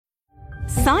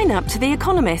Sign up to The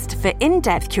Economist for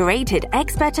in-depth curated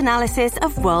expert analysis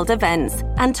of world events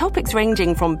and topics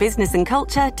ranging from business and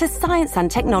culture to science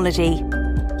and technology.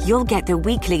 You'll get the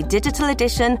weekly digital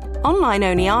edition,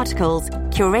 online-only articles,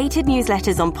 curated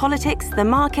newsletters on politics, the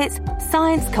markets,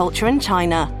 science, culture and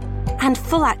China, and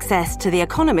full access to The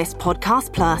Economist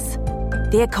Podcast Plus.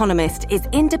 The Economist is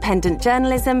independent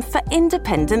journalism for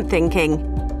independent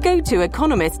thinking. Go to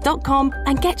economist.com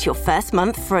and get your first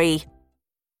month free.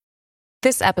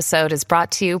 This episode is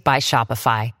brought to you by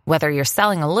Shopify. Whether you're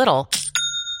selling a little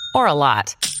or a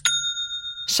lot,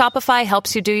 Shopify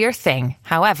helps you do your thing,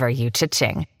 however you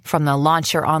cha-ching. From the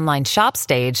launch your online shop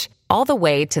stage, all the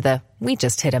way to the we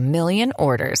just hit 1 million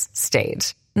orders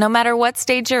stage. No matter what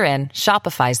stage you're in,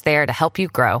 Shopify's there to help you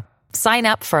grow. Sign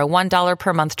up for a $1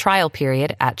 per month trial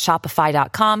period at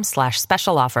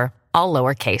shopify.com/special offer, all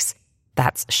lowercase.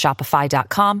 That's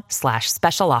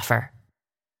shopify.com/special offer.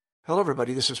 Hello,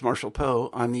 everybody. This is Marshall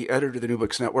Poe. I'm the editor of the New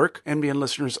Books Network. NBN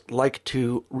listeners like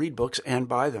to read books and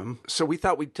buy them. So we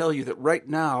thought we'd tell you that right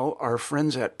now, our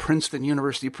friends at Princeton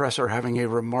University Press are having a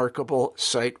remarkable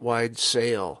site-wide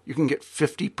sale. You can get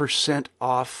 50%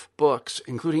 off books,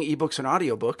 including ebooks and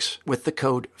audiobooks, with the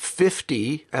code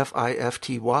 50,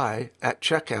 F-I-F-T-Y, at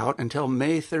checkout until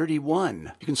May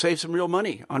 31. You can save some real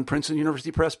money on Princeton University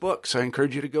Press books. I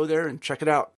encourage you to go there and check it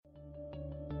out.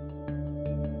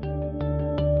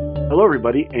 Hello,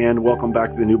 everybody, and welcome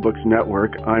back to the New Books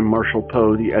Network. I'm Marshall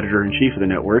Poe, the editor-in-chief of the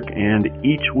network, and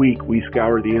each week we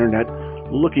scour the internet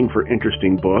looking for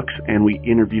interesting books, and we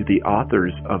interview the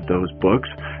authors of those books.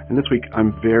 And this week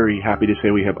I'm very happy to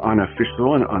say we have Anna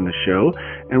Fischsohn on the show,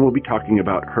 and we'll be talking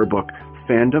about her book,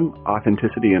 Fandom,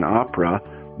 Authenticity in Opera,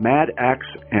 Mad Acts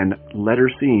and Letter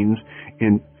Scenes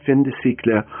in Fin de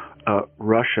Siècle,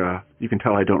 Russia. You can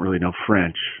tell I don't really know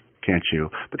French, can't you?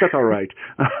 But that's all right.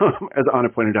 As Anna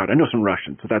pointed out, I know some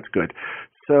Russian, so that's good.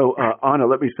 So, Anna,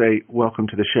 let me say welcome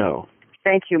to the show.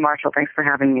 Thank you, Marshall. Thanks for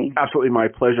having me. Absolutely my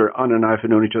pleasure. Anna and I have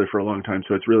known each other for a long time,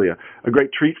 so it's really a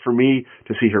great treat for me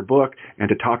to see her book and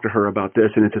to talk to her about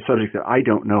this. And it's a subject that I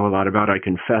don't know a lot about. I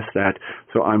confess that,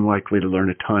 so I'm likely to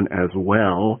learn a ton as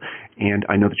well. And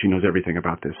I know that she knows everything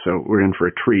about this, so we're in for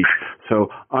a treat. So,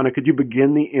 Anna, could you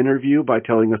begin the interview by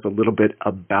telling us a little bit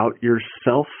about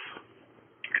yourself?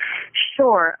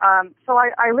 Sure. So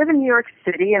I live in New York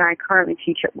City, and I currently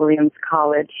teach at Williams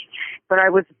College. But I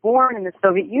was born in the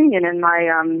Soviet Union, and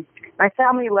my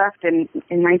family left in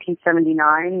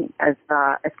 1979 as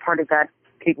part of that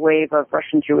big wave of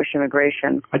Russian Jewish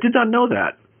immigration. I did not know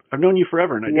that. I've known you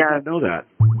forever, and I did not know that.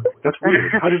 That's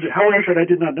weird. How is it that I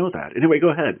did not know that? Anyway, go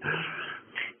ahead.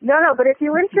 No, but if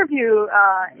you interview,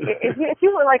 if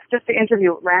you were like just to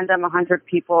interview random 100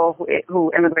 people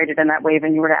who immigrated in that wave,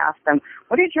 and you were to ask them,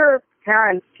 what did your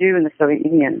parents do in the Soviet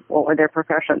Union? What were their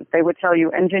professions? They would tell you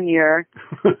engineer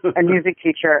and music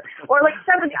teacher, or like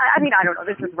 70. I mean, I don't know.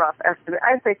 This is rough estimate.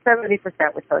 I'd say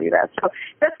 70% would tell you that. So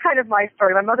that's kind of my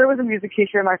story. My mother was a music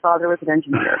teacher, and my father was an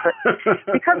engineer. But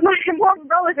because more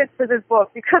relevant to this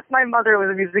book, because my mother was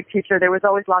a music teacher, there was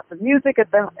always lots of music at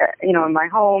the, in my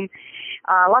home.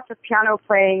 Lots of piano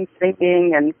playing,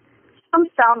 singing, and some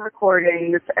sound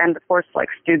recordings, and of course,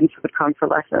 like students would come for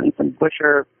lessons and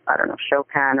butcher, I don't know,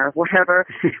 Chopin or whatever.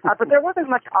 But there wasn't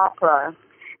much opera.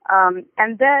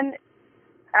 And then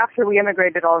after we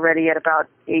immigrated already at about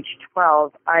age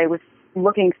 12, I was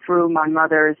looking through my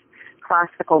mother's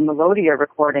classical melodia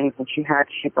recordings, and she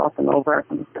brought them over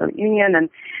from the Soviet Union, and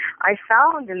I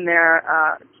found in there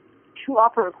two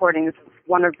opera recordings,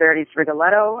 one of Verdi's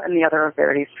Rigoletto and the other of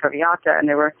Verdi's Traviata,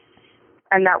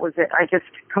 and that was it. I just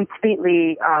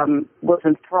completely was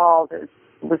enthralled. It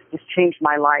just changed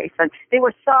my life. And they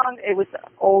were sung. It was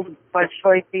old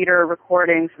Bolshoi theater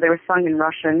recordings. So they were sung in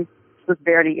Russian. It was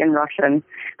Verdi in Russian,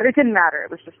 but it didn't matter.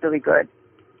 It was just really good.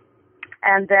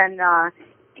 And then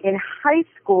in high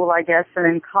school, I guess, and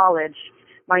in college,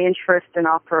 my interest in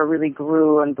opera really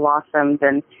grew and blossomed,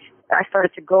 and I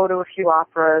started to go to a few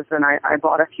operas, and I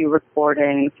bought a few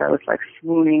recordings. I was like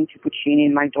swooning to Puccini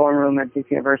in my dorm room at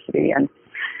Duke University, and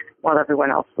while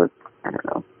everyone else was, I don't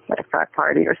know, at a frat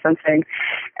party or something.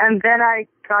 And then I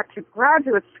got to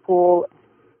graduate school,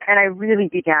 and I really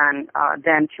began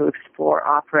then to explore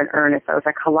opera in earnest. I was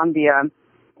at Columbia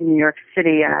in New York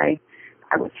City, and I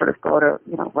would sort of go to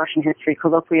Russian history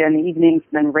colloquia in the evenings,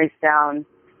 and then race down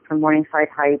from Morningside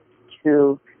Heights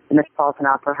to the Metropolitan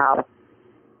Opera House,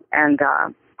 and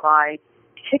buy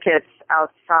tickets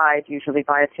outside, usually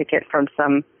buy a ticket from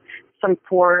some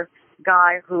poor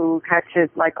guy who had to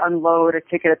like unload a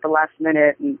ticket at the last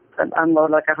minute and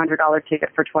unload like $100 ticket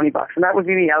for $20, and that would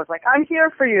be me. I was like, I'm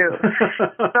here for you.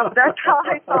 So that's how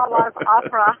I saw a lot of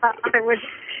opera.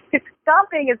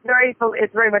 Scalping is very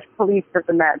much policed at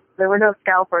the Met. There were no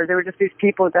scalpers. There were just these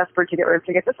people desperate to get rid of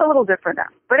tickets. It's a little different now.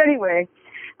 But anyway,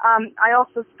 I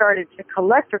also started to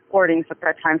collect recordings at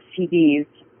that time, CDs,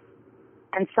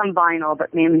 and some vinyl,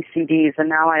 but mainly CDs. And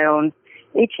now I own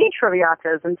 18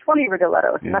 Traviatas and 20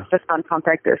 Rigolettos, and that's just on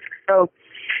compact disc. So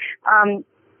I'm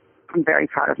very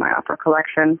proud of my opera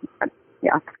collection.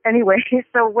 Yeah. Anyway,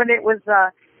 so when it was,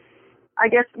 I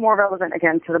guess more relevant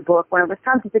again to the book, when it was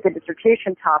time to pick a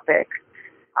dissertation topic,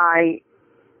 I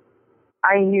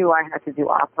knew I had to do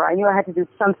opera. I knew I had to do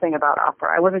something about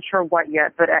opera. I wasn't sure what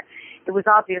yet, but it was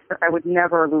obvious that I would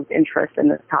never lose interest in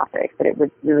this topic, that it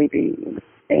would really be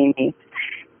sustain me.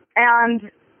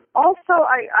 And also,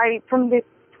 I from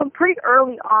pretty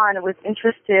early on was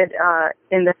interested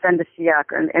in the fin de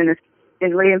siècle,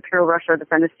 in late Imperial Russia, the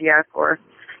fin de siècle, or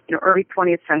early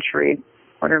 20th century,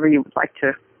 whatever you would like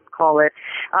to call it.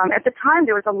 At the time,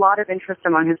 there was a lot of interest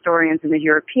among historians in the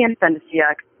European fin de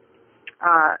siècle.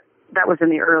 That was in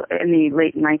the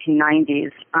late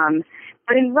 1990s.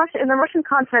 But in the Russian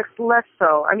context, less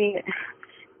so. I mean,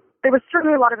 there was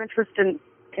certainly a lot of interest in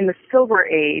the Silver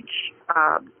Age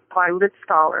by lit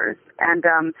scholars, and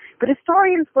but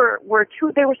historians were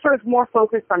sort of more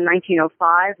focused on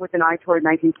 1905 with an eye toward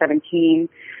 1917,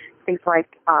 things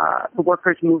like the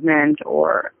workers' movement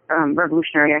or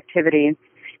revolutionary activity.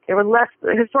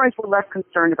 Historians were less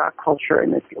concerned about culture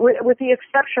in this, with the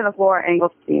exception of Laura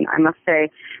Engelstein, I must say,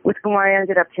 with whom I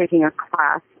ended up taking a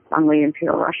class on late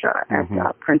Imperial Russia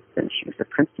at Princeton. She was at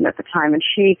Princeton at the time, and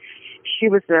she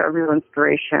was a real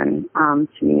inspiration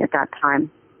to me at that time.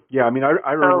 Yeah, I mean,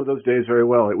 I remember those days very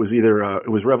well. It was either it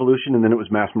was revolution and then it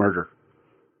was mass murder.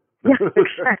 Yeah,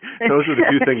 exactly. Those are the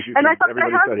two things and I thought there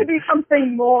has to be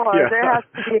something more. Yeah. There has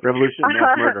to be revolution,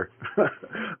 mass murder.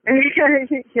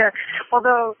 Yeah.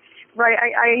 Although, right,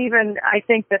 I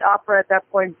think that opera at that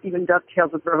point even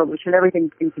dovetails with revolution. Everything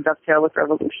seems to dovetail with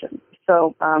revolution.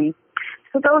 So,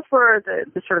 so those were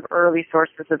the sort of early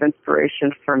sources of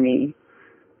inspiration for me.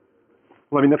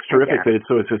 Well, I mean, that's terrific that it's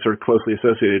sort of closely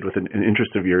associated with an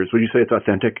interest of yours. Would you say it's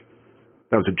authentic?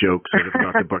 That was a joke sort of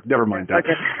about the book. Never mind that.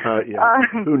 Okay.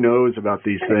 Who knows about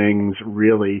these things,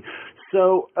 really?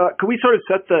 So can we sort of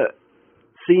set the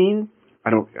scene?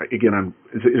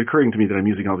 It's occurring to me that I'm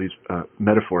using all these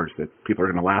metaphors that people are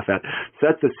going to laugh at.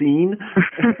 Set the scene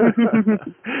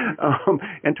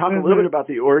and talk a little bit about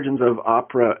the origins of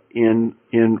opera in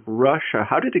Russia.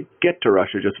 How did it get to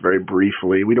Russia, just very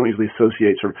briefly? We don't usually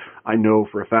associate I know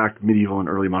for a fact medieval and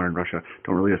early modern Russia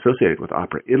don't really associate with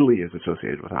opera. Italy is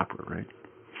associated with opera, right?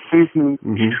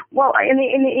 Well, in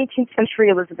the 18th century,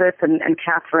 Elizabeth and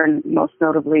Catherine most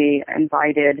notably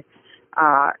invited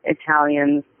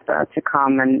Italians to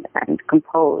come and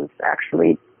compose,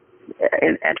 actually,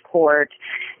 at court.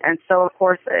 And so, of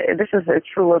course, this is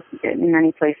true of in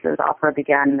many places. Opera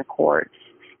began in the court,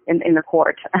 in the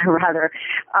court, rather,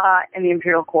 in the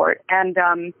imperial court. And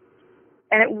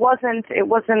it wasn't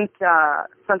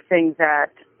something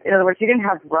that, in other words, you didn't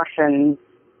have Russians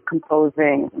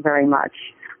composing very much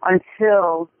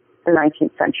until the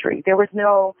 19th century. There were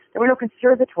no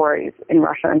conservatories in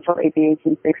Russia until the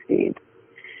 1860s.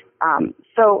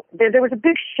 So there was a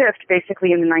big shift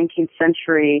basically in the 19th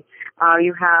century.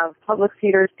 You have public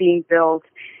theaters being built.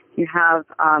 You have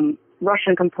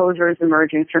Russian composers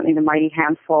emerging, certainly the mighty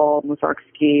handful,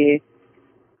 Mussorgsky,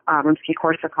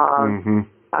 Rimsky-Korsakov,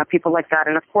 people like that,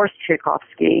 and of course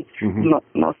Tchaikovsky,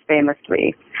 most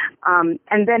famously.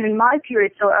 And then in my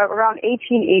period, so around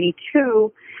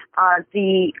 1882,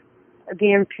 the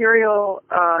Imperial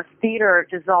Theater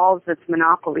dissolves its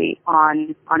monopoly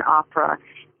on opera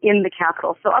in the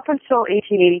capital. So up until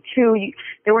 1882,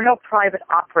 there were no private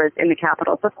operas in the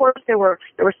capital. So of course there were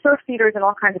serf theaters and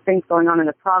all kinds of things going on in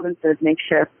the provinces,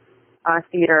 makeshift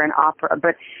theater and opera.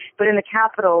 But in the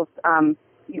capitals,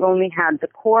 you only had the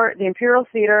court, the Imperial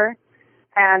Theater,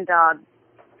 and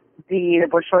the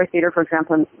Bolshoi Theater, for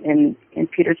example, in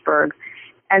Petersburg.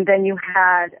 And then you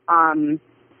had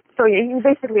so you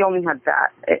basically only had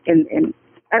that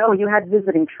you had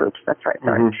visiting troops. That's right.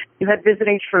 Sorry. You had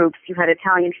visiting troops. You had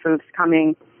Italian troops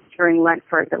coming during Lent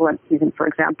season, for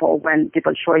example, when the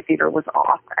Bolshoi Theater was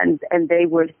off, and they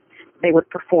would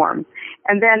perform.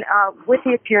 And then with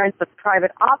the appearance of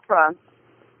private opera,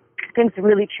 things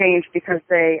really changed because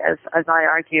they, as I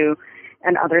argue,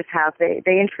 and others have, they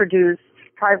introduced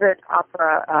private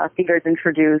opera theaters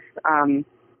introduced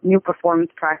new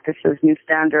performance practices, new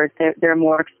standards. They're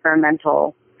more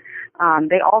experimental.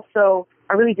 They also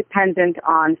are really dependent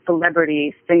on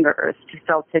celebrity singers to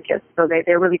sell tickets. So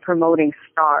they're really promoting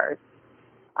stars,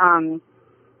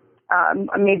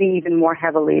 maybe even more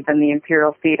heavily than the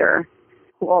Imperial Theater,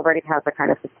 who already has a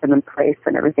kind of system in place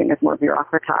and everything is more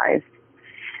bureaucratized.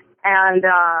 And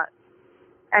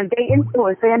they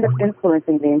end up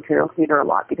influencing the Imperial Theater a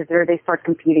lot because they start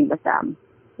competing with them,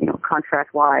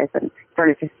 contract-wise, and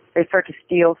they start to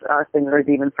steal singers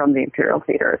even from the Imperial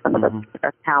Theater, some of the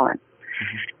best talent.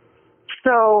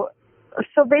 So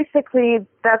basically,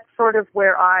 that's sort of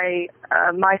where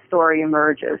my story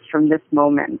emerges from this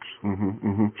moment.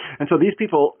 And so these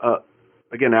people,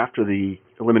 again, after the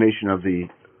elimination of the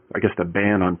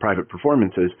ban on private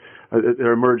performances,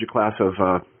 there emerged a class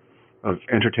of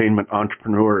entertainment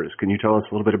entrepreneurs. Can you tell us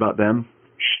a little bit about them?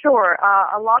 Sure.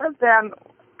 A lot of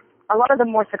the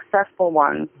more successful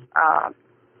ones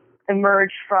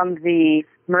emerged from the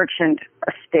merchant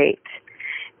estate.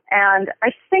 And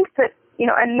I think that,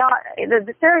 and not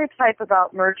the stereotype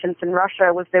about merchants in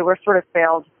Russia was they were sort of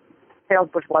failed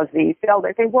bourgeoisie.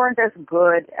 They weren't as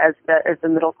good as the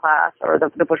middle class or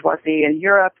the bourgeoisie in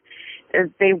Europe.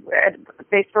 They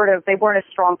weren't as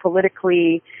strong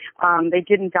politically. They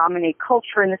didn't dominate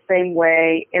culture in the same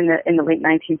way in the late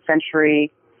 19th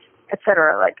century,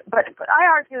 etc. But I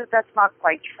argue that that's not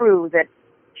quite true. That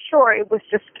sure, it was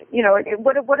just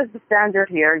what is the standard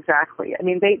here exactly? I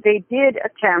mean, they did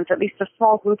attempt, at least a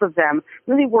small group of them,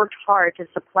 really worked hard to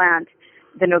supplant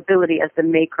the nobility as the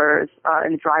makers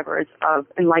and drivers of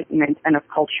enlightenment and of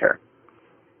culture.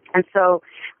 And so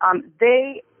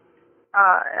they.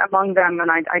 Among them,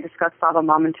 and I discussed Sava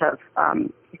Mamontov,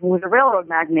 who was a railroad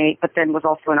magnate, but then was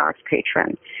also an arts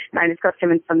patron. And I discussed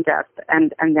him in some depth,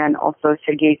 and then also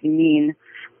Sergei Zinin,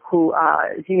 who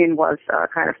Zinin was a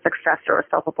kind of successor, a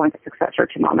self-appointed successor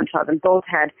to Mamontov, and both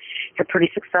had pretty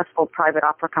successful private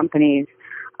opera companies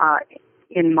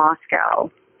in Moscow.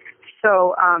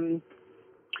 So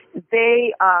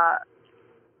they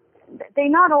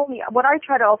not only, what I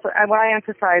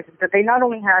emphasize is that they not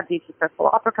only had these successful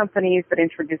opera companies that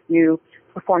introduced new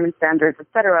performance standards,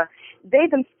 etc., they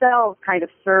themselves kind of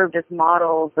served as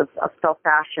models of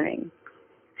self-fashioning,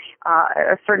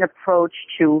 a certain approach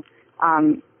to,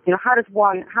 how does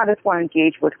one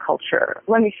engage with culture?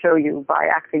 Let me show you by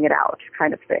acting it out,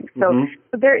 kind of thing. So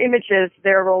their images,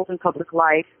 their roles in public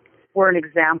life were an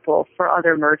example for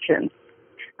other merchants.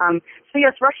 So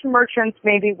yes, Russian merchants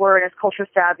maybe weren't as culture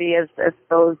savvy as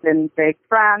those in, say,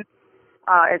 France,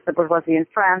 as the bourgeoisie in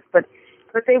France, but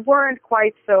they weren't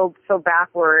quite so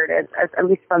backward as at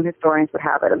least some historians would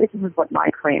have it. At least this is what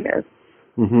my claim is.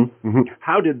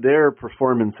 How did their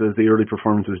performances, the early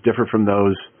performances, differ from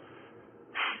those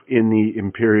in the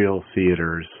imperial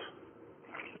theaters?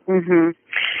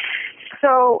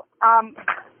 So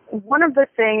one of the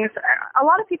things, a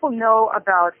lot of people know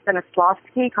about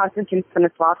Stanislavski, Konstantin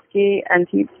Stanislavski, and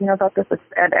do you know about this,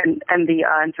 and the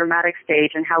dramatic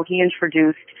stage and how he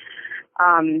introduced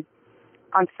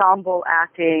ensemble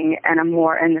acting and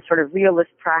the sort of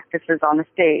realist practices on the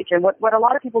stage. And what a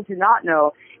lot of people do not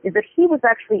know is that he was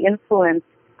actually influenced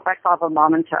by Sava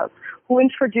Mamontov, who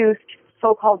introduced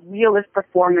so-called realist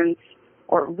performance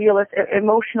or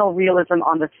emotional realism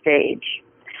on the stage.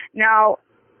 Now,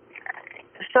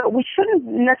 so we shouldn't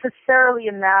necessarily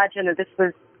imagine that this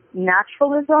was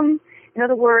naturalism. In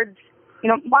other words,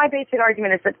 my basic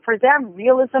argument is that for them,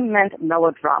 realism meant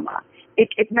melodrama.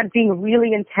 It meant being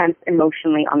really intense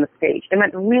emotionally on the stage. It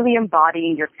meant really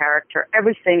embodying your character.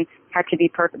 Everything had to be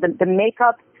perfect. The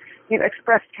makeup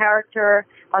expressed character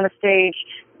on the stage.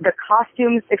 The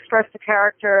costumes expressed the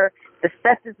character. The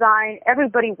set design.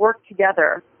 Everybody worked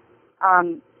together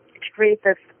to create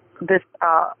this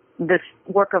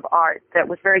work of art that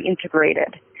was very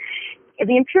integrated.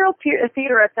 The Imperial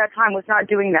Theater at that time was not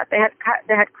doing that. They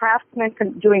had craftsmen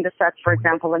doing the sets, for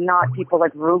example, and not people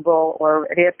like Rugel or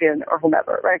Repin or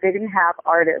whomever, right? They didn't have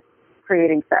artists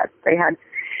creating sets. They had,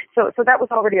 so that was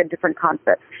already a different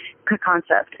concept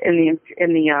in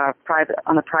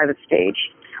the private stage.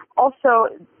 Also,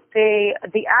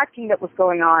 the acting that was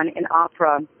going on in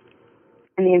opera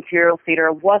in the Imperial Theater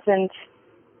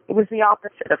it was the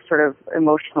opposite of sort of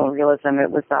emotional realism.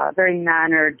 It was very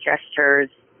mannered gestures.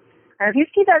 And you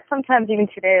see that sometimes even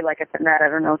today, like at the Met. I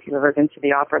don't know if you've ever been to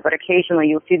the opera, but occasionally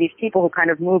you'll see these people who kind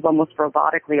of move almost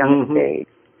robotically on the stage.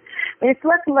 And it's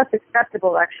less and less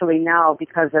acceptable actually now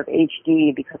because of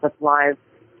HD, because of live,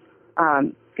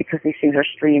 because these things are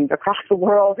streamed across the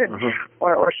world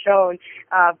or shown.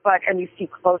 And you see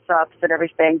close-ups and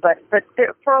everything. But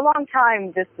for a long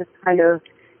time, this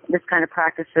kind of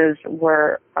practices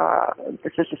were,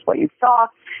 this is just what you saw.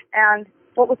 And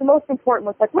what was the most important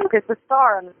was like, look, it's the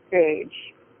star on the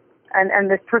stage. and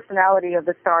the personality of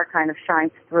the star kind of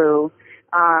shines through.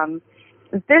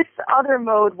 This other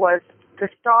mode was the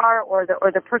star or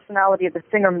the personality of the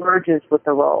singer merges with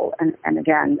the role, and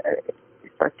again, it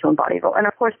starts to embody the role. And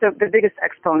of course, the biggest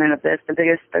exponent of this,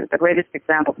 the greatest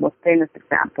example, the most famous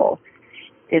example,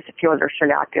 is Fyodor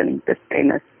Shaliakin, this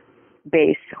famous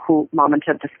bass who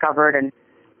Mamonchev discovered and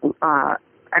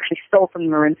actually stole from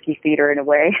the Mariinsky Theater in a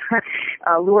way,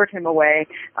 lured him away,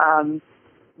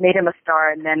 made him a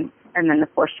star, and then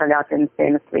of course Shaliakin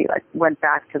famously went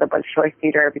back to the Bolshoi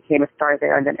Theater, became a star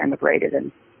there, and then emigrated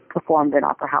and performed in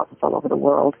opera houses all over the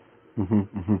world. Mm-hmm,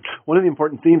 mm-hmm. One of the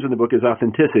important themes in the book is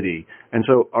authenticity, and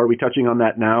so are we touching on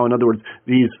that now? In other words,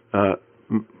 these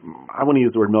I want to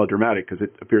use the word melodramatic because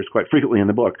it appears quite frequently in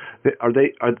the book.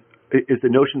 Is the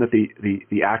notion that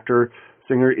the actor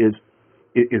singer is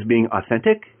being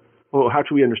authentic? Well, how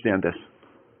should we understand this?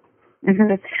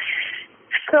 Mm-hmm.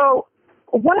 So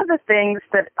one of the things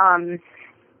that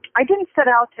I didn't set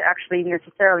out to actually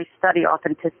necessarily study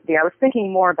authenticity. I was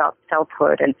thinking more about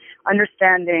selfhood and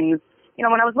understanding.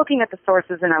 When I was looking at the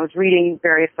sources and I was reading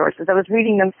various sources, I was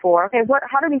reading them for,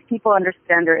 how do these people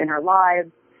understand their inner lives?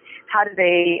 How do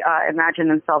they imagine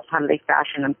themselves? How do they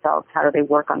fashion themselves? How do they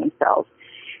work on themselves?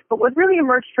 But what really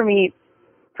emerged for me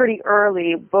pretty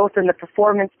early, both in the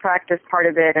performance practice part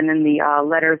of it and in the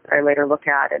letters that I later look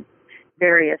at and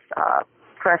various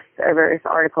press, various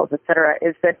articles, etc.,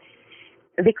 is that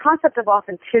the concept of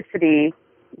authenticity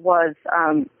was,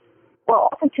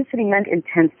 authenticity meant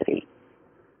intensity.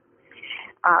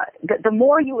 The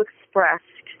more you expressed,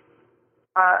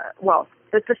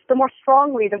 the more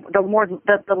strongly,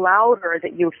 the louder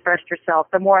that you expressed yourself,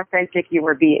 the more authentic you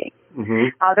were being. Mm-hmm.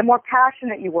 The more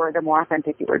passionate you were, the more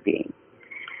authentic you were being.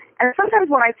 And sometimes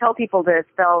when I tell people this,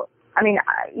 they'll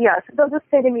just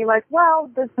say to me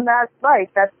isn't that right?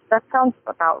 That sounds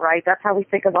about right. That's how we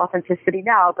think of authenticity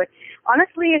now. But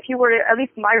honestly, if you were to, at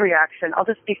least my reaction, I'll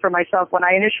just speak for myself. When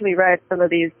I initially read some of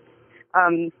these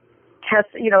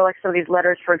tests, some of these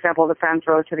letters, for example, the fans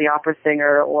wrote to the opera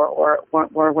singer, or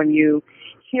when you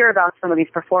hear about some of these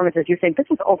performances, you think this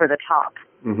is over the top.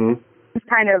 Mm-hmm.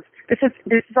 This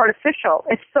is artificial.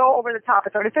 It's so over the top.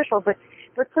 It's artificial. But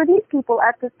for these people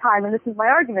at this time, and this is my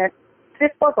argument,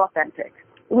 this was authentic.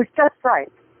 It was just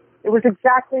right. It was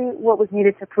exactly what was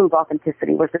needed to prove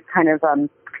authenticity. Was this kind of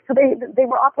so they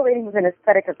were operating with an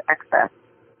aesthetic of excess.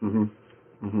 Mm-hmm.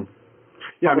 Mm-hmm.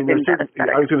 Yeah, I mean,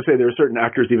 I was going to say there are certain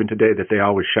actors even today that they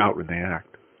always shout when they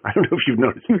act. I don't know if you've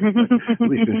noticed this, but at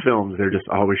least in films, they're just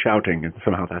always shouting, and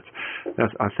somehow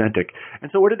that's authentic.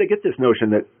 And so where did they get this notion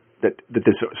that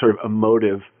this sort of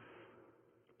emotive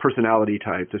personality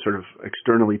type, this sort of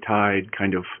externally tied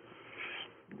kind of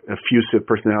effusive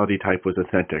personality type was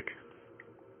authentic?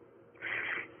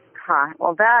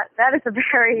 Well, that is a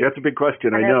very... That's a big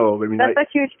question, I know. I mean, that's a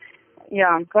huge...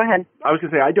 Yeah, go ahead. I was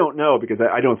going to say, I don't know, because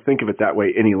I don't think of it that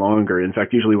way any longer. In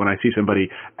fact, usually when I see somebody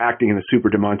acting in a super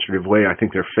demonstrative way, I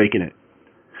think they're faking it.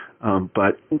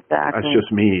 But That's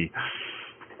just me.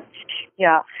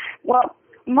 Yeah. Well,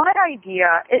 my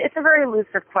idea, it's a very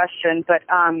elusive question, but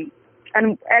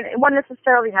and one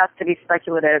necessarily has to be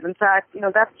speculative. In fact,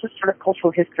 that's just sort of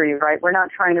cultural history, right?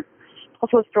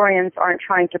 Cultural historians aren't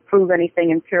trying to prove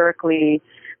anything empirically.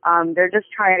 They're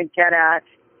just trying to get at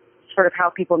sort of how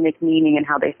people make meaning and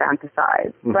how they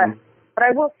fantasize. Mm-hmm. But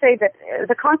I will say that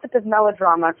the concept of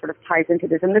melodrama sort of ties into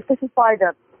this, and this is why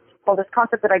this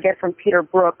concept that I get from Peter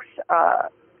Brooks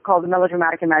called the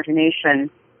melodramatic imagination,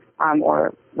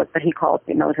 or what he calls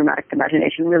the melodramatic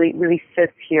imagination, really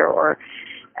fits here,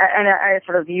 and I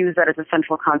sort of use that as a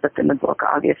central concept in the book,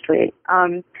 obviously.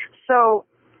 So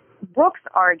Brooks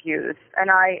argues,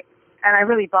 and I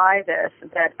really buy this,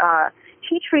 that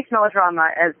he treats melodrama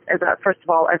as first of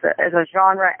all, as a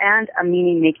genre and a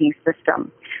meaning-making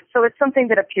system. So it's something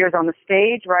that appears on the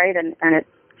stage, right? And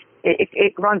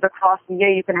it runs across media.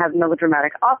 You can have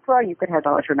melodramatic opera, you can have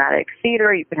melodramatic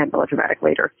theater, you can have melodramatic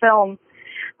later film,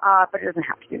 but it doesn't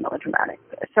have to be melodramatic.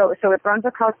 So it runs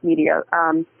across media,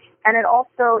 and it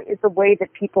also is the way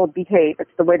that people behave.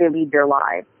 It's the way they lead their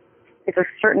lives. It's a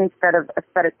certain set of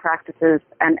aesthetic practices,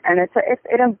 and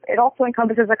it also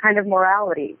encompasses a kind of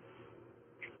morality.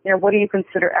 What do you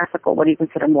consider ethical? What do you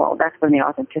consider moral? That's when the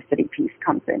authenticity piece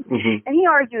comes in. Mm-hmm. And he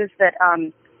argues that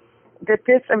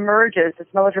this emerges, this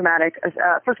melodramatic,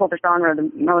 first of all, the genre of the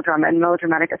melodrama and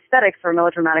melodramatic aesthetics or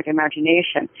melodramatic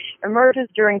imagination emerges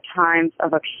during times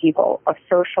of upheaval, of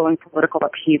social and political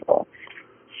upheaval.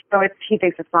 So he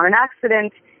thinks it's not an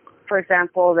accident, for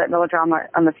example, that melodrama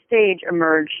on the stage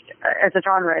emerged, as a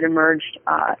genre, it emerged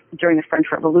during the French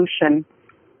Revolution,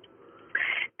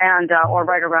 and or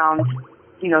right around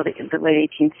the late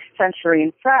 18th century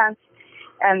in France,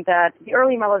 and that the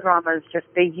early melodramas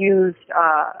they used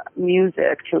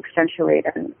music to accentuate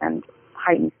and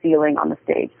heighten feeling on the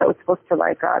stage. So it's supposed to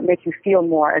make you feel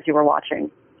more as you were watching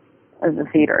as the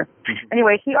theater.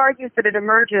 Anyway, he argues that it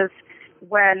emerges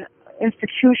when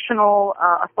institutional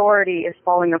authority is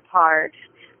falling apart.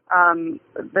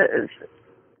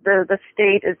 The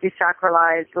state is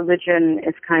desacralized, religion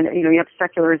is you have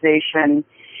secularization,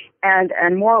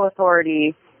 and moral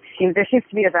authority. There seems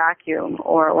to be a vacuum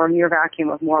or a mere vacuum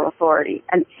of moral authority,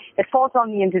 and it falls on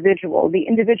the individual. The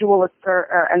individual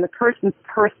and the person,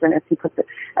 as he puts it,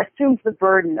 assumes the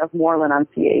burden of moral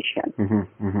enunciation.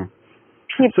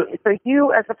 So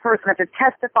you, as a person, have to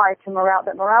testify to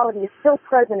that morality is still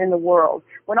present in the world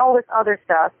when all this other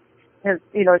stuff has,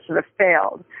 sort of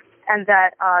failed, and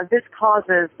that this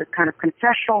causes this kind of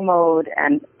confessional mode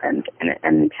and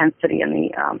intensity in the.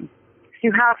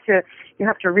 You have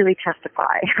to really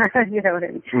testify. You know what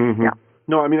I mean? Mm-hmm. Yeah.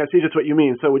 No, I mean, I see just what you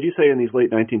mean. So would you say in these late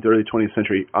 19th, early 20th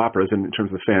century operas, and in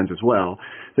terms of fans as well,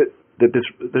 that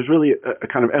there's really a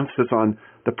kind of emphasis on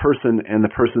the person and the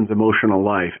person's emotional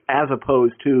life, as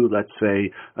opposed to, let's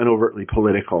say, an overtly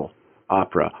political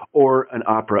opera or an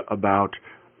opera about,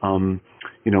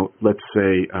 let's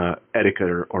say,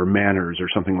 etiquette or manners or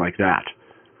something like that.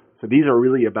 So these are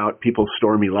really about people's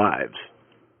stormy lives.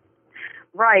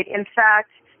 Right. In fact,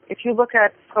 if you look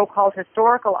at so-called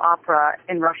historical opera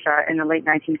in Russia in the late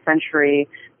 19th century,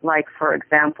 like, for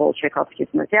example, Tchaikovsky's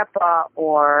Mazeppa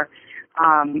or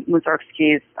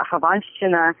Mussorgsky's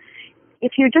Khavanshchina,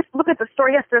 if you just look at the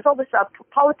story, yes, there's all this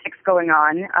politics going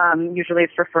on. Usually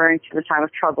it's referring to the time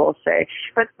of trouble, say.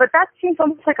 But that seems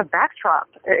almost like a backdrop.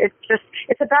 It's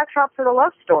a backdrop for the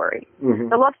love story. Mm-hmm.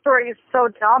 The love story is so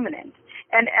dominant.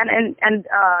 And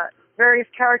various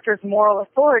characters' moral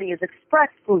authority is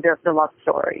expressed through the love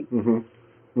story. Mm-hmm.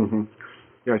 Mm-hmm.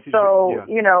 Yeah,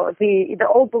 the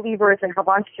old believers in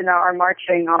Khavanshchina are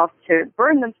marching off to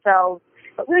burn themselves,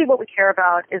 but really what we care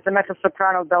about is the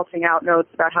mezzo-soprano belting out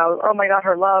notes about how, oh my God,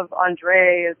 her love,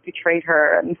 Andrei, has betrayed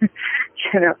her, and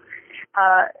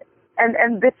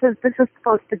and this is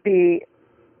supposed to be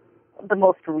the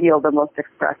most real, the most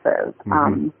expressive.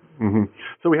 Mm-hmm. Mm-hmm.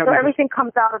 So everything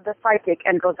comes out of the psychic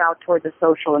and goes out toward the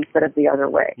social instead of the other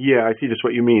way. Yeah, I see just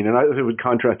what you mean. And I would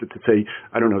contrast it to, say,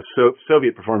 I don't know,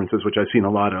 Soviet performances, which I've seen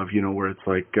a lot of, where it's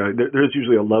like there's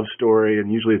usually a love story,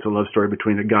 and usually it's a love story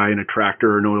between a guy and a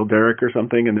tractor or an oil derrick or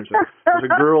something, and there's a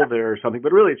girl there or something.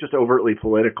 But really it's just overtly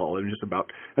political and just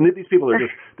about, and these people are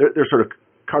just, they're sort of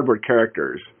cardboard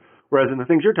characters. Whereas in the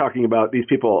things you're talking about, these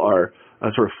people are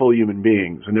sort of full human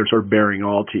beings, and they're sort of bearing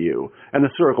all to you. And the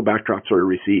historical backdrop sort of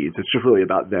recedes. It's just really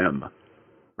about them,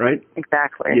 right?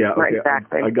 Exactly. Yeah, okay. Right,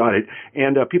 exactly. I got it.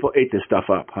 And people ate this stuff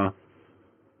up, huh?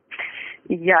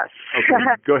 Yes.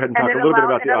 Okay. Go ahead and talk a little bit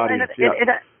about the audience.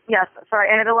 Yes, sorry.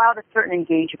 And it allowed a certain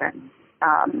engagement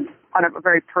on a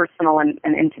very personal and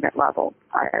intimate level,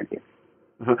 I argue.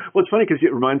 Well, it's funny because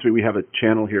it reminds me we have a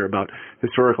channel here about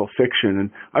historical fiction,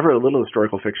 and I've read a little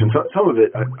historical fiction. So some of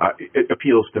it, it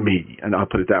appeals to me, and I'll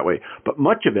put it that way. But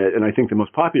much of it, and I think the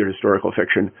most popular historical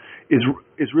fiction, is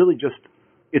really just,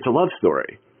 it's a love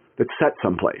story that's set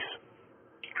someplace.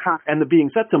 Huh. And the being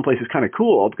set someplace is kind of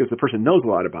cool because the person knows a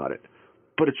lot about it.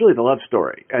 But it's really the love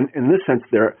story. And in this sense,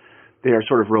 they are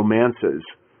sort of romances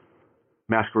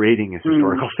masquerading as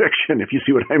historical fiction, if you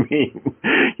see what I mean.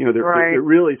 They're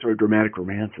really sort of dramatic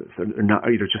romances. They're not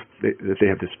just that they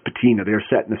have this patina. They're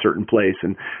set in a certain place,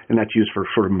 and that's used for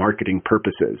sort of marketing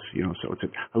purposes. So it's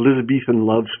an Elizabethan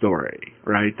love story,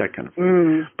 right? That kind of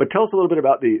thing. But tell us a little bit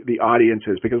about the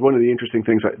audiences, because one of the interesting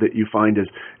things that you find is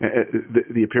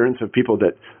the appearance of people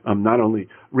that not only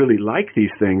really like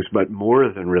these things, but more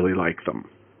than really like them.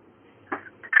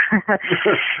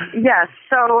 Yes.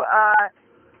 So.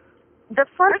 The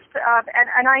first,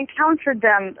 and I encountered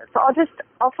them, so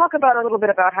I'll talk about a little bit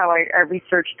about how I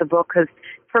researched the book, because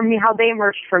for me, how they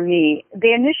emerged for me.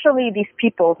 These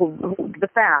people the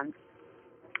fans,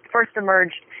 first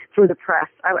emerged through the press.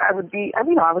 I was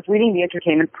reading the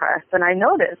entertainment press, and I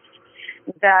noticed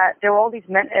that there were all these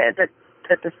men, that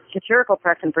the satirical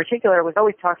press in particular was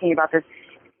always talking about this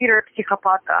Peter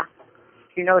Psychopata.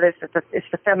 You notice it's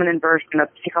the feminine version of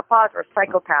psychopath or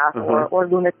psychopath or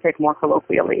lunatic more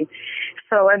colloquially.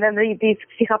 So, and then these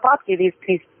psychopatki, these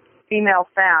female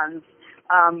fans,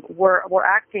 were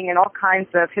acting in all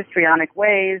kinds of histrionic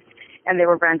ways, and they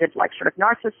were branded like sort of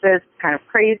narcissists, kind of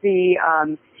crazy.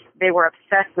 They were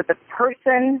obsessed with the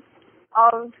person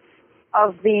of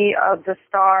the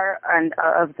star and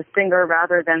of the singer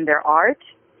rather than their art.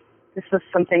 This was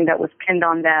something that was pinned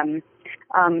on them.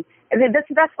 And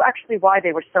that's actually why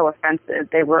they were so offensive.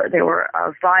 They were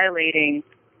violating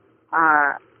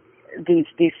these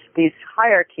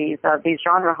hierarchies, these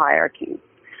genre hierarchies.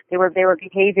 They were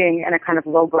behaving in a kind of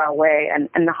lowbrow way and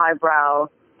in a highbrow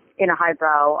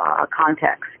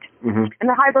context. Mm-hmm. And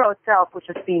the highbrow itself was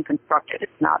just being constructed.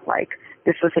 It's not like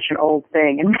this was such an old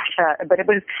thing in Russia, but it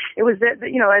was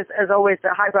as always,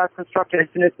 the highbrow is constructed as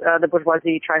soon as the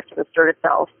bourgeoisie tries to assert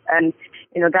itself, and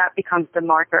that becomes the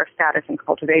marker of status and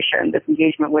cultivation. This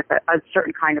engagement with a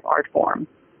certain kind of art form.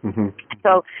 Mm-hmm.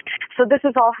 So this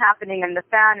is all happening, and the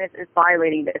fan is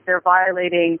violating this. They're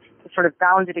violating the sort of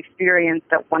bounded experience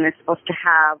that one is supposed to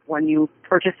have when you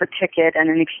purchase a ticket, and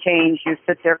in exchange you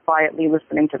sit there quietly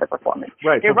listening to the performance.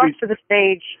 Right. They rush to the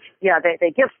stage. Yeah,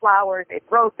 they give flowers. They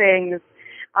throw things.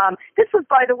 This was,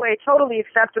 by the way, totally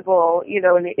acceptable, in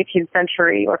the 18th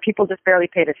century, where people just barely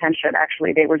paid attention.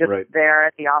 Actually, they were just there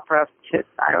at the opera to,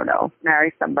 I don't know,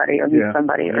 marry somebody or meet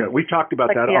somebody. Yeah, we talked about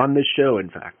that on this show,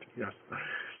 in fact. Yes.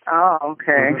 Oh,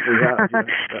 okay.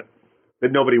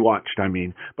 That nobody watched, I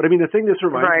mean. But, the thing this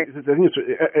reminds me,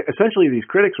 essentially these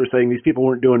critics were saying these people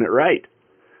weren't doing it right.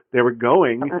 They were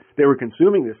they were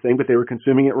consuming this thing, but they were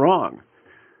consuming it wrong.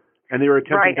 And they were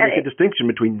attempting to make a distinction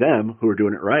between them, who were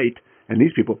doing it right, and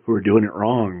these people who were doing it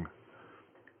wrong.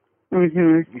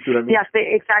 Mm-hmm. You see what I mean? Yes,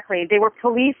 exactly. They were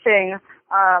policing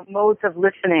modes of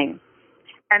listening,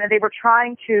 and they were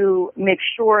trying to make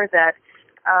sure that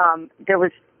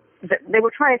they were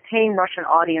trying to tame Russian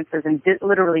audiences and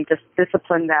literally just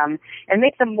discipline them and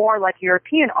make them more like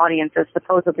European audiences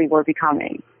supposedly were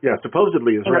becoming. Yeah,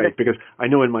 supposedly is right, because I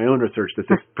know in my own research that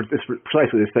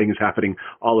precisely this thing is happening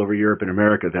all over Europe and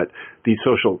America, that these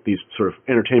sort of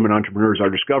entertainment entrepreneurs are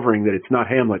discovering that it's not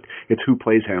Hamlet, it's who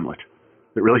plays Hamlet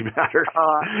that really matters.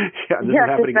 This is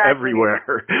happening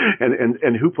everywhere.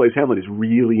 And who plays Hamlet is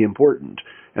really important.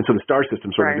 And so the star system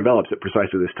sort of develops at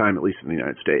precisely this time, at least in the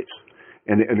United States.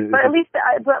 But at least,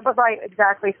 but right,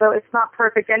 exactly. So it's not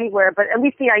perfect anywhere, but at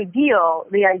least the ideal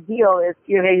is,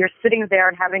 you're sitting there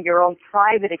and having your own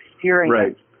private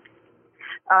experience.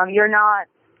 Right. You're not,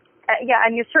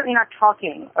 and you're certainly not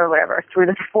talking or whatever through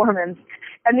the performance.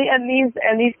 And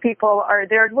these people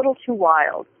they're a little too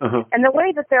wild. Uh-huh. And the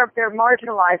way that they're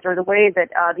marginalized, or the way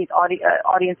that these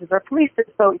audiences are policed,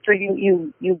 so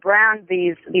you brand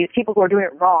these people who are doing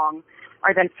it wrong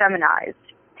are then feminized.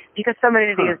 Because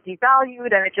femininity is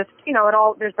devalued, and it just,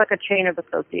 there's like a chain of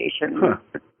association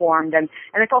that's formed, and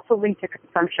it's also linked to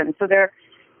consumption. So they're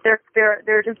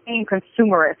just being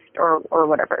consumerist or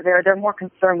whatever. They're more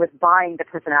concerned with buying the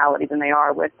personality than they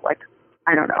are with, like,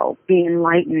 I don't know, being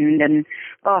enlightened and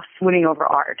swooning over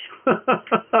art. The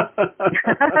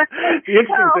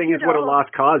interesting thing is what a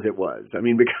lost cause it was.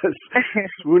 Because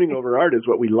swooning over art is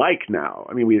what we like now.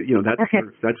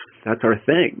 That's our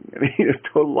thing. It's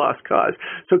total lost cause.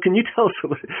 So can you tell us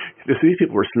these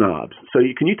people were snobs. So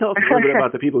can you tell us a little bit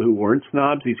about the people who weren't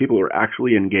snobs, these people who were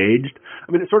actually engaged?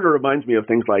 It sort of reminds me of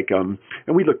things like, and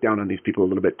we look down on these people a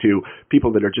little bit too,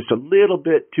 people that are just a little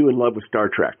bit too in love with Star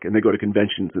Trek, and they go to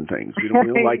conventions and things. We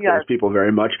don't like those people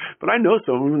very much, but I know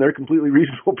some of them. They're completely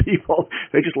reasonable people.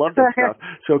 They just love that stuff.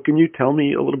 So can you tell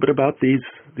me a little bit about these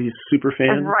super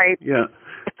fans? Right. Yeah.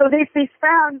 So these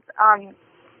fans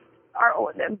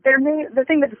the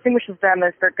thing that distinguishes them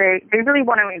is that they really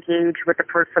want to engage with the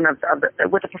person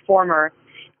with the performer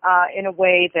in a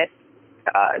way that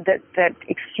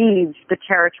exceeds the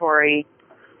territory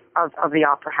of the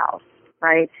opera house.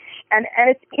 Right. And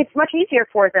it's much easier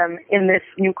for them in this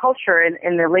new culture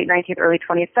in the late 19th, early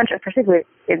 20th century, particularly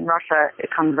in Russia, it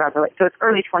comes rather late. So it's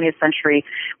early 20th century,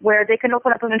 where they can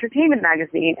open up an entertainment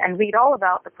magazine and read all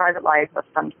about the private life of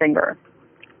some singer.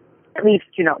 At least,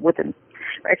 within.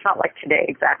 It's not like today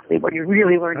exactly, where you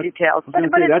really learn details. But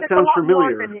that sounds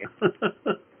familiar.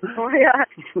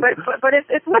 But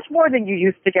it's much more than you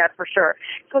used to get, for sure.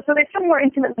 So they feel more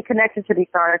intimately connected to these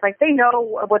stars. Like, they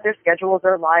know what their schedules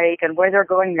are like and where they're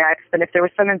going next, and if there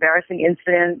was some embarrassing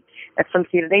incident at some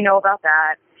theater, they know about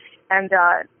that. And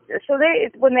so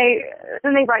they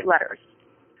write letters.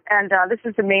 And this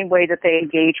is the main way that they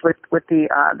engage with the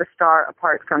star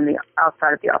apart from the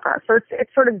outside of the opera. So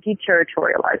it's sort of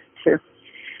deterritorialized too.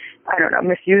 I don't know,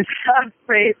 misuse a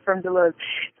phrase from Deleuze.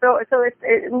 So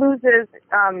it loses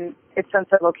its sense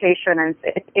of location, and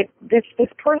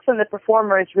this person, the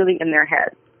performer, is really in their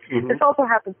head. Mm-hmm. This also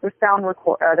happens with the sound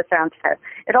head.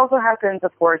 It also happens,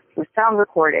 of course, with sound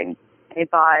recording.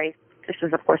 This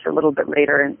is, of course, a little bit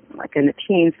later, in the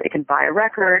teens, they can buy a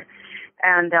record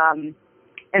and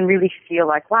really feel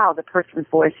like, wow, the person's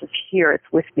voice is here,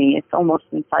 it's with me, it's almost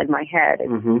inside my head,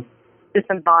 it's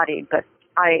disembodied, but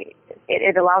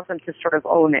it allows them to sort of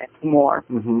own it more.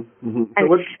 Mm-hmm. Mm-hmm.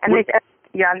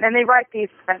 Yeah, and they write these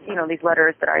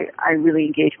letters that I really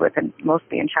engage with, and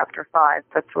mostly in chapter 5,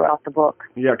 but throughout the book.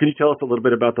 Yeah, can you tell us a little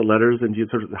bit about the letters and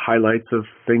sort of the highlights of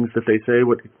things that they say,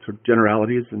 what sort of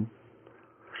generalities? And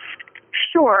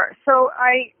Sure. So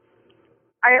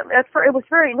it was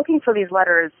very, looking for these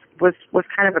letters was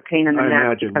kind of a pain in the neck. I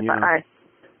imagine, yeah.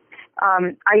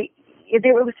 It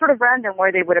was sort of random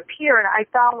where they would appear, and I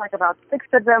found like about 6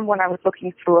 of them when I was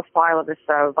looking through a file of this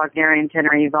Wagnerian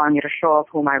tenor Ivan Yershov,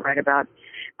 whom I read about.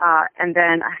 And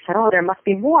then I said, there must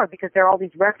be more because there are all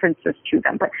these references to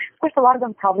them. But of course, a lot of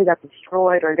them probably got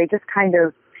destroyed, or they just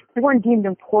they weren't deemed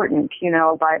important,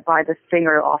 by the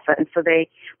singer often. So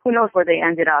who knows where they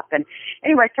ended up. And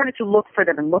anyway, I started to look for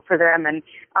them. And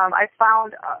I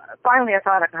found, finally I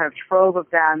found a kind of trove of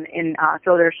them in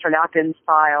Fyodor Shalatin's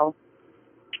file,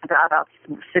 about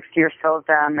 60 or so of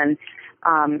them. And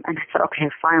I said, okay,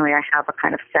 finally I have a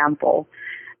kind of sample.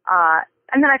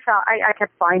 And then I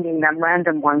kept finding them,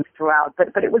 random ones throughout,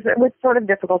 but it was sort of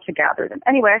difficult to gather them.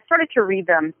 Anyway, I started to read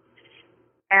them,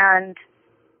 and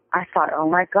I thought, oh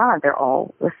my God, they're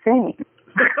all the same.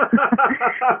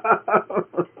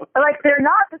 Like, they're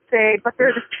not the same, but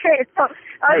they're the same.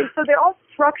 So they're all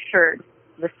structured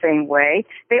the same way.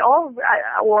 They all,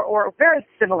 or very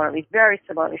similarly.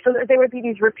 So they would be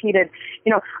these repeated,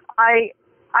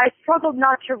 I struggled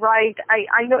not to write.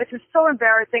 I know this is so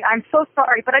embarrassing. I'm so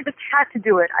sorry, but I just had to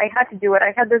do it. I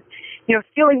had this,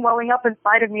 feeling welling up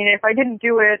inside of me, and if I didn't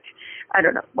do it, I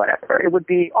don't know, whatever, it would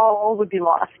be, all would be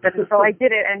lost. And so I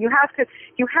did it, and you have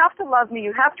to love me,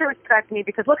 you have to respect me,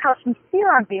 because look how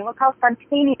sincere I'm being, look how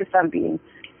spontaneous I'm being,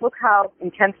 look how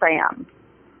intense I am.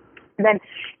 And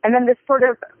then this sort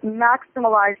of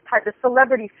maximalized type of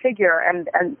celebrity figure and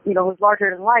who's larger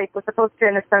than life was supposed to,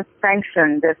 in a sense,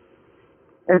 sanction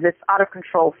this out of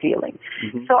control feeling.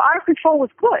 Mm-hmm. So out of control was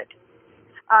good.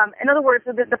 In other words,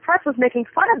 the press was making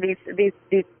fun of these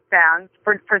fans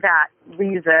for that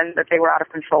reason, that they were out of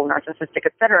control, narcissistic,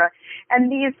 etc. And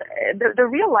the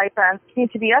real life fans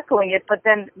seemed to be echoing it, but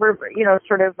then were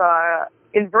sort of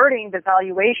inverting the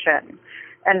valuation,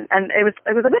 and it was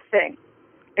a good thing.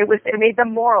 It made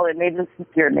them moral, it made them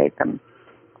sincere, it made them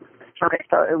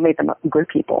good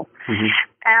people. Mm-hmm.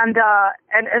 And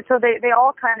so they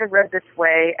all kind of read this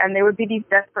way, and there would be these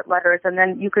desperate letters, and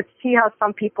then you could see how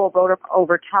some people wrote up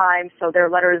over time, so their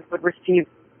letters would receive,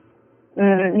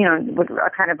 a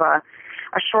kind of a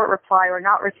short reply or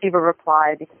not receive a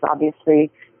reply, because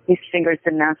obviously these fingers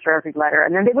didn't answer every letter,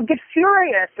 and then they would get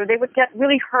furious, or they would get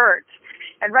really hurt,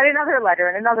 and write another letter,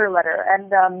 and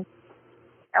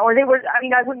or they would,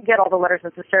 I wouldn't get all the letters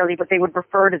necessarily, but they would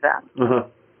refer to them. Uh-huh.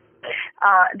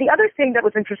 The other thing that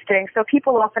was interesting, so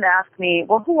people often ask me,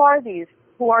 well, who are these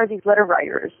letter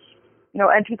writers?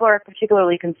 And people are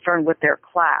particularly concerned with their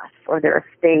class or their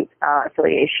state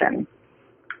affiliation.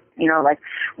 Like,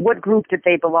 what group did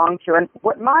they belong to? And it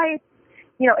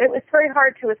was very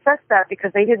hard to assess that,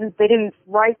 because they didn't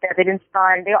write that, they didn't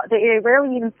sign, they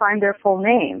rarely even signed their full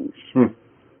names.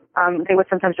 They would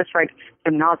sometimes just write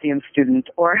gymnasium student,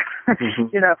 or,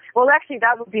 mm-hmm. Well, actually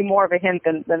that would be more of a hint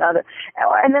than other.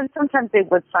 And then sometimes they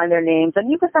would sign their names, and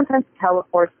you could sometimes tell,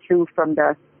 of course, too, from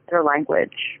their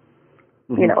language,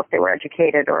 mm-hmm. If they were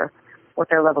educated or what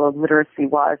their level of literacy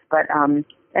was. But, and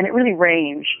it really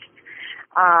ranged.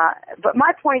 But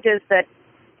my point is that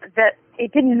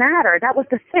it didn't matter. That was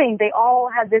the thing. They all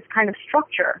had this kind of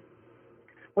structure,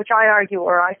 which I argue,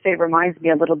 or I say, reminds me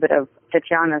a little bit of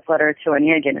Tatyana's letter to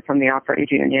Onegin from the opera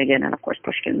Eugene Onegin, and of course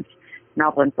Pushkin's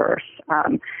novel in verse.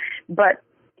 But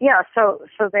yeah, so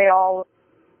they all,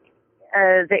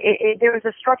 there was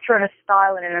a structure and a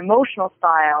style and an emotional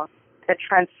style that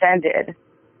transcended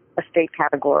a state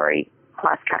category,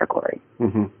 class category.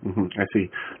 Mm-hmm, mm-hmm. I see.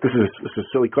 This is a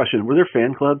silly question. Were there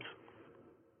fan clubs?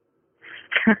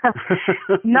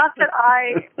 Not that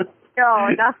I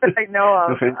know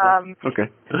of. Okay.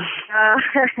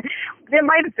 There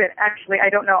might have been, actually. I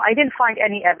don't know. I didn't find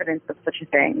any evidence of such a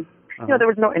thing. Uh-huh. There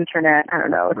was no internet. I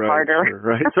don't know. It's harder. Sure,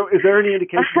 right. So is there any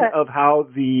indication of how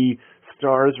the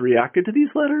stars reacted to these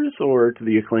letters, or to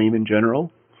the acclaim in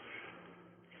general?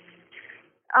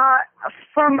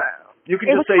 You can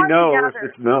just say no if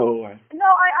it's no. No,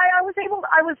 I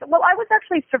was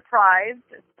actually surprised.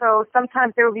 So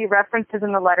sometimes there would be references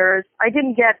in the letters. I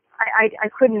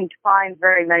couldn't find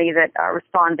very many that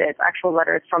responded, actual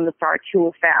letters from the star to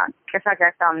a fan. In fact,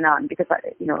 I found none, because,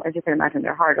 as you can imagine,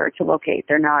 they're harder to locate.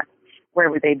 They're not, where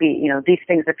would they be? These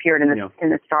things appeared in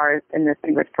the stars, in the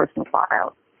singer's personal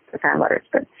files, the fan letters.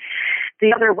 But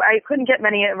I couldn't get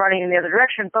many running in the other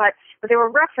direction, but there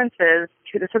were references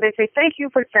to this. So they say, thank you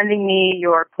for sending me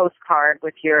your postcard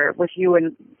with you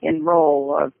in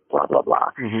role of blah, blah,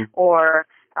 blah. Mm-hmm. Or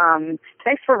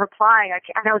Thanks for replying.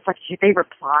 And I was like, they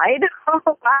replied?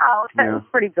 Oh, wow, that was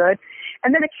pretty good.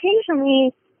 And then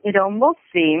occasionally it almost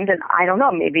seemed, and I don't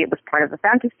know, maybe it was part of the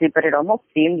fantasy, but it almost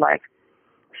seemed like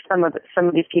some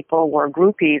of these people were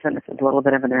groupies, and this is a little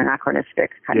bit of an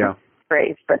anachronistic kind of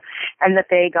phrase, and that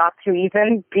they got to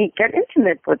even get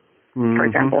intimate with, for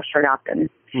example, Shergapin.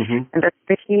 And that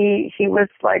he was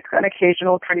like an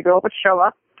occasional pretty girl would show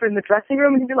up in the dressing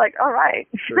room and he'd be like, all right,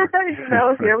 sure.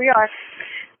 Here we are.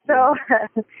 So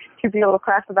to be a little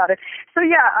crass about it. So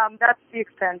that's the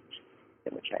extent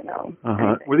to which I know.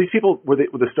 Were these people, were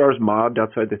the stars mobbed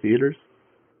outside the theaters?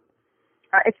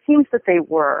 It seems that they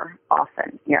were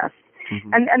often, yes.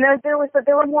 And there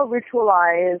were more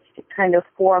ritualized kind of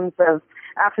forms of,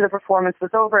 after the performance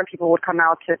was over and people would come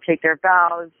out to take their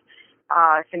bows,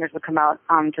 singers would come out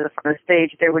to the front of the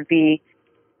stage. There would be,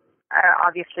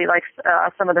 obviously, like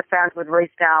some of the fans would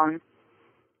race down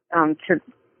to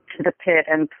the pit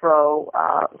and throw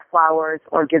flowers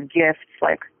or give gifts.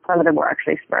 Like some of them were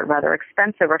actually rather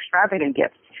expensive or extravagant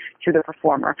gifts to the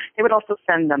performer. They would also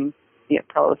send them via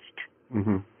post.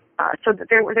 So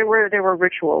there were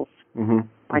rituals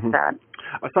like that.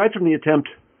 Aside from the attempt,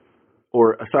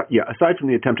 aside from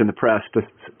the attempt in the press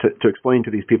to explain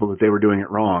to these people that they were doing it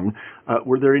wrong,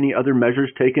 were there any other measures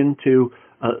taken to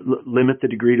limit the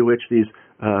degree to which these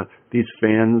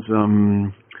fans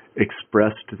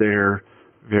expressed their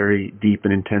very deep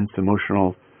and intense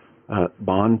emotional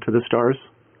bond to the stars?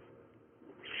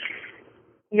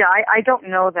 Yeah, I don't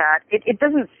know that. It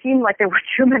doesn't seem like there were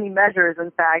too many measures,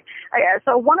 in fact.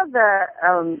 So one of the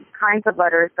kinds of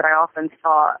letters that I often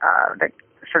saw that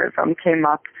sort of came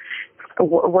up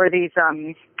were these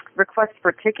requests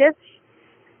for tickets.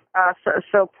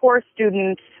 So poor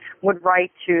students would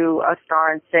write to a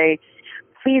star and say,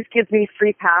 please give me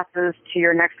free passes to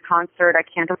your next concert. I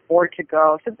can't afford to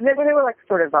go. So they were like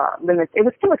sort of limits. It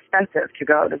was still expensive to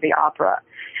go to the opera.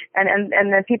 And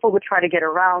then people would try to get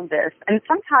around this. And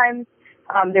sometimes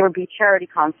there would be charity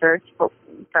concerts. But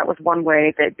that was one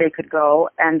way that they could go.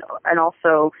 And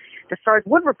also the stars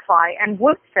would reply and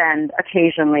would send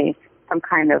occasionally some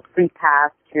kind of free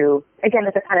pass to, again,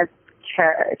 as a kind of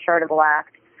charitable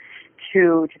act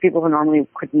to people who normally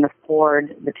couldn't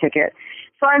afford the ticket.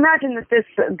 So I imagine that this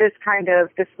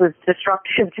was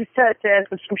disruptive to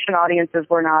subscription audiences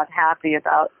were not happy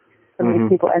about some of these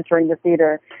people entering the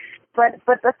theater. But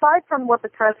aside from what the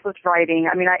press was writing,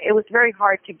 I mean, it was very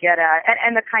hard to get at,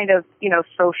 and the kind of,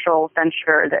 social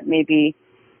censure that maybe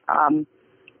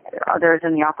others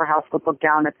in the opera house would look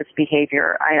down at this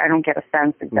behavior. I don't get a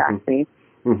sense exactly.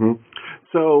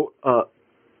 So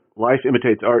life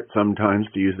imitates art sometimes,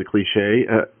 to use the cliche,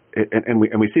 and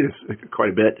we see this quite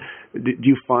a bit. Do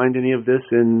you find any of this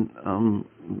in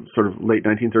sort of late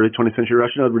 19th, early 20th century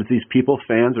Russia? In other words, these people,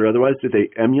 fans or otherwise, did they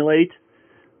emulate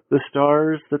the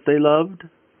stars that they loved?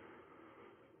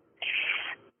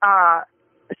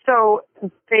 So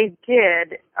they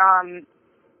did,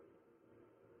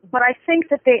 but I think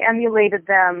that they emulated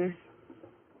them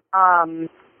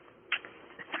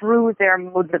through their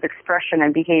modes of expression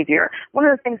and behavior. One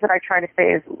of the things that I try to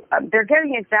say is they're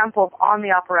getting examples on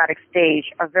the operatic stage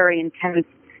of very intense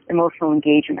emotional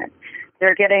engagement.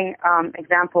 They're getting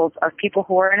examples of people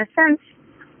who are, in a sense,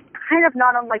 kind of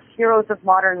not unlike heroes of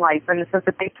modern life, in the sense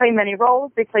that they play many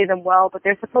roles, they play them well, but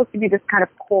they're supposed to be this kind of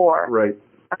core, right,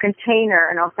 a container,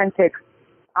 an authentic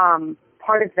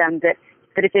part of them that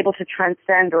is able to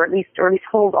transcend or at least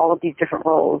hold all of these different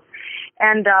roles.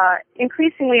 And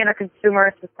increasingly in a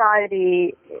consumer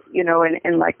society,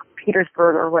 in like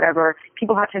Petersburg or whatever,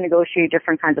 people have to negotiate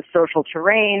different kinds of social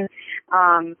terrain.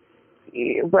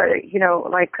 Where,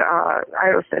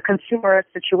 consumer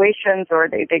situations, or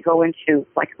they go into,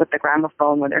 like with the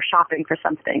gramophone, when they're shopping for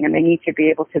something and they need to be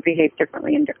able to behave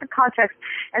differently in different contexts.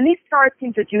 And these stars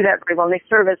seem to do that very well. They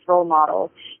serve as role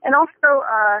models. And also,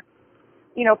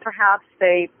 perhaps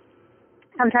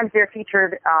sometimes they're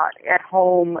featured at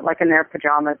home, like in their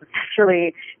pajamas,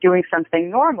 essentially doing something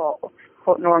normal,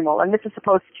 quote normal. And this is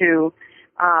supposed to,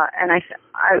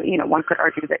 one could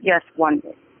argue that yes, one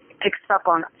picks up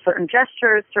on certain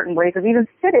gestures, certain ways of even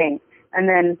sitting, and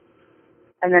then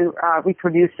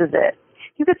reproduces it.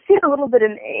 You could see it a little bit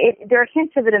there are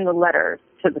hints of it in the letters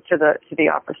to the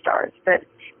opera stars, that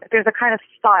there's a kind of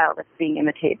style that's being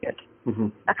imitated,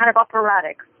 a kind of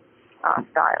operatic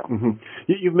style.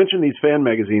 You've mentioned these fan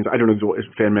magazines. I don't know if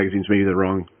fan magazines may be the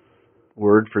wrong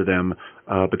word for them,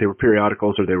 but they were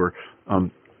periodicals, or they were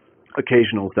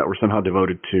occasionals that were somehow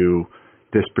devoted to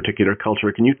this particular culture.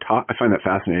 Can you talk? I find that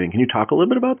fascinating. Can you talk a little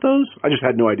bit about those? I just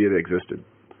had no idea they existed.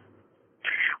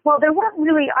 Well, they weren't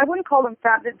really. I wouldn't call them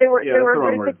fan. There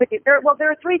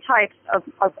are three types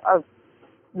of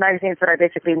magazines that I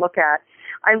basically look at.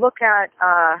 I look at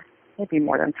maybe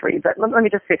more than 3, but let me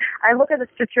just see. I look at the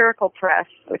Satirical Press,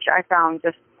 which I found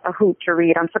just a hoot to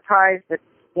read. I'm surprised that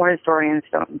more historians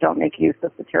don't make use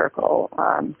of satirical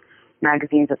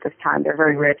magazines at this time. They're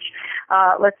very rich.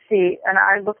 Let's see. And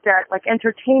I looked at like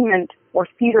entertainment or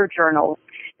theater journals.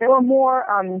 They were more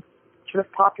sort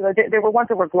of popular. There were ones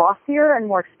that were glossier and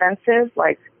more expensive,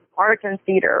 like Art and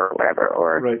Theater or whatever,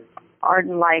 or right. Art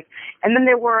and Life. And then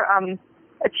there were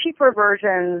cheaper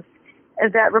versions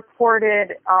that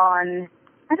reported on,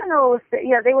 I don't know,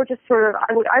 they were just sort of,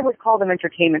 I would call them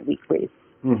entertainment weeklies.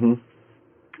 Mm-hmm.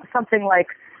 Something like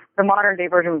the modern day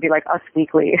version would be like Us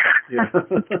Weekly. Yeah.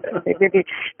 maybe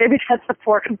that's a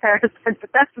poor comparison, but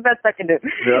that's the best I can do.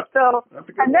 Yeah. So,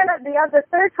 and then the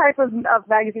third type of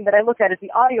magazine that I look at is the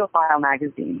audiophile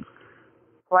magazine.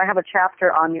 So I have a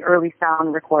chapter on the early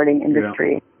sound recording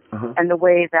industry and the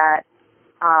way that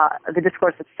the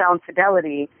discourse of sound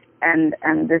fidelity and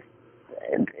this,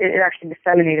 it actually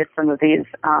disseminated some of these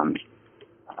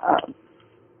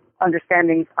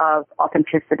understandings of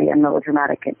authenticity and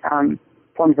melodramatic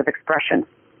forms of expression.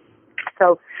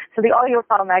 So the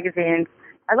audiophile magazine,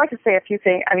 I'd like to say a few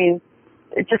things. I mean,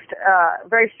 it's just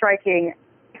very striking.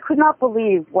 I could not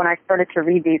believe when I started to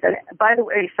read these. And by the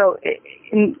way,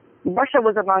 Russia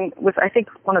was I think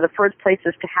one of the first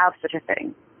places to have such a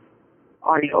thing.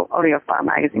 Audiophile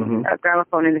magazine. Mm-hmm. The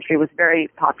gramophone industry was very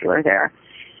popular there.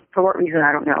 For what reason,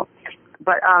 I don't know.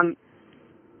 But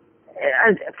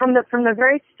from the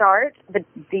very start,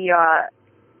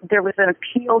 there was an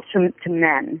appeal to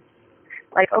men.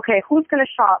 Like, okay, who's going to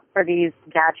shop for these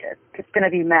gadgets? It's going to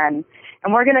be men.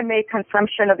 And we're going to make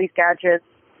consumption of these gadgets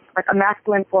like a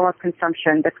masculine form of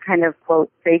consumption that's kind of, quote,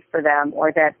 safe for them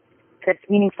or that's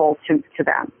meaningful to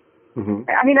them. Mm-hmm.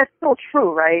 I mean, that's still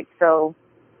true, right? So,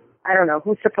 I don't know,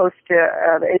 who's supposed to,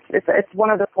 it's one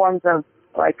of the forms of,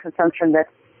 like, consumption that's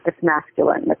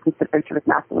masculine, that's considered sort of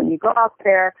masculine. You go out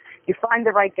there, you find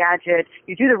the right gadget,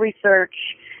 you do the research,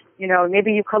 you know,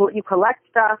 maybe you collect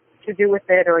stuff to do with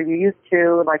it, or you used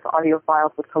to, like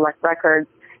audiophiles would collect records,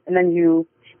 and then you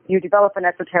develop an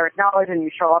esoteric knowledge and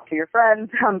you show off to your friends.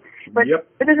 But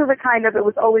this is it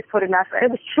was always put in masculine.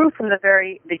 It was true from the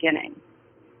very beginning,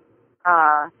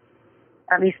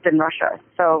 at least in Russia.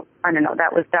 So, I don't know,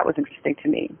 that was interesting to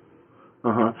me.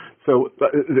 Uh-huh. So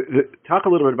talk a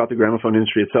little bit about the gramophone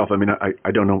industry itself. I mean,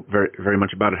 I don't know very, very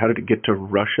much about it. How did it get to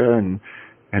Russia and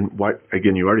why,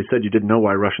 again, you already said you didn't know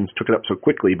why Russians took it up so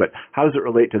quickly, but how does it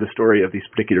relate to the story of these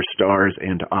particular stars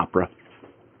and to opera?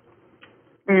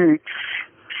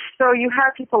 So you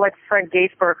have people like Fred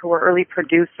Gaisberg, who were early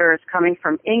producers coming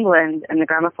from England and the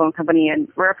gramophone company and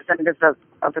representatives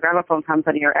of the gramophone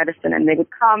company or Edison, and they would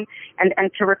come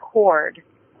and to record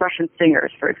Russian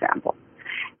singers, for example.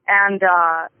 And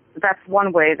that's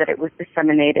one way that it was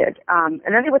disseminated. And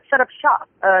then they would set up shop.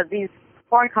 These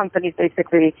foreign companies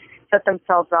basically set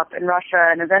themselves up in Russia,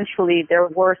 and eventually there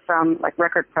were some like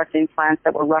record pressing plants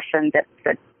that were Russian that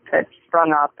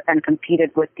sprung up and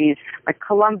competed with these, like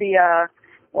Columbia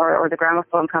or the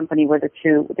gramophone company were the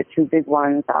two big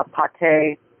ones,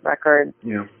 Pathé Records.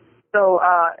 Yeah. So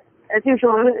as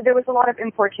usual, there was a lot of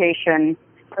importation,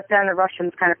 but then the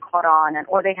Russians kind of caught on,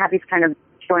 or they had these kind of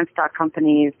joint stock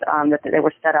companies that they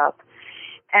were set up.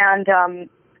 And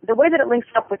the way that it links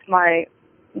up with my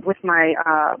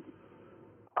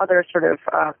other sort of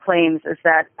claims is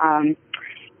that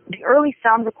the early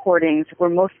sound recordings were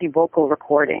mostly vocal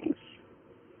recordings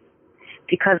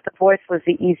because the voice was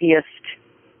the easiest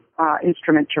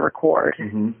instrument to record.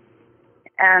 Mm-hmm.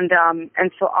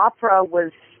 And so opera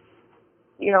was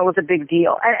a big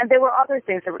deal. And there were other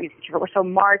things that were easy to record. So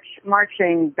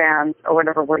marching bands or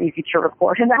whatever were easy to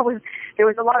record. And there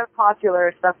was a lot of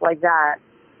popular stuff like that.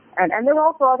 And there were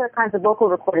also other kinds of vocal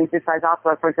recordings besides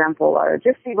opera. For example,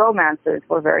 gypsy romances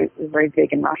were very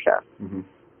big in Russia. Mm-hmm.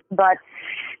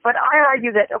 But I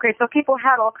argue that, okay, so people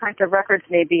had all kinds of records,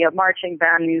 maybe of marching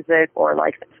band music or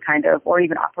like this kind of, or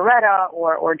even operetta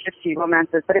or gypsy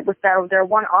romances, but it was their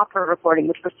one opera recording,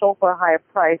 which was sold for a higher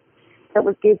price, that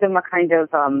gave them a kind of,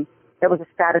 that was a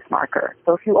status marker.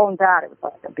 So if you owned that, it was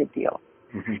like a big deal.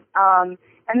 Mm-hmm.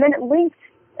 And then it linked,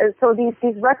 so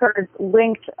these records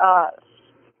linked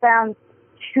fans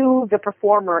to the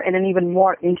performer in an even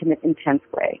more intimate, intense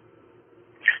way.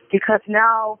 Because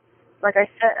now, like I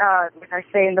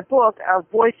say in the book,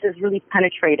 voice is really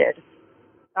penetrated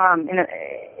in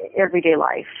everyday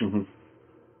life. Mm-hmm.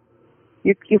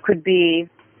 You could be,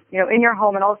 in your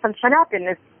home, and all of a sudden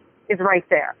Shanapin is right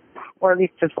there, or at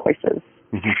least his voices.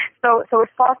 Mm-hmm. So it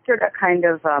fostered a kind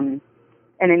of an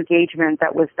engagement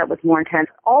that was more intense.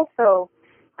 Also,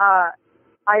 I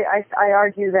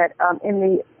argue that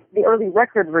in the early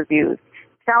record reviews,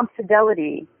 sound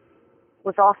fidelity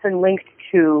was often linked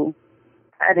to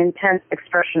an intense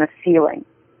expression of feeling.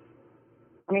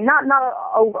 I mean, not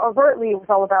overtly, it was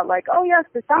all about like, oh yes,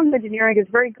 the sound engineering is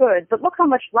very good, but look how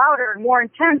much louder and more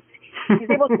intense he's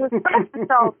able to express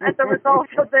himself as a result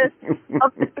of this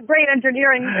great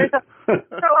engineering. So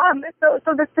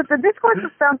the discourse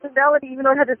of sound fidelity, even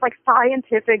though it had this like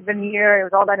scientific veneer, it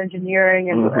was all about engineering,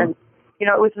 and you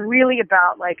know, it was really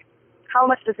about like how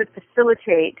much does it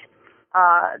facilitate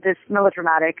this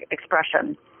melodramatic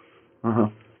expression,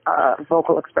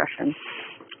 vocal expression.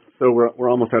 So we're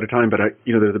almost out of time, but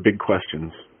there's the big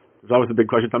questions. There's always the big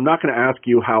questions. I'm not going to ask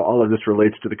you how all of this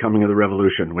relates to the coming of the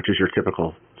revolution, which is your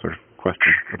typical sort of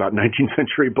question about 19th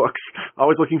century books,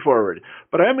 always looking forward.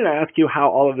 But I am going to ask you how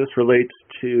all of this relates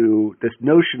to this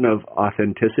notion of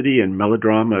authenticity and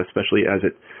melodrama, especially as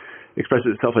it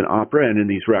expresses itself in opera and in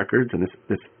these records, and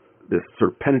this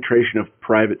sort of penetration of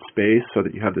private space, so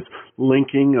that you have this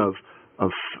linking of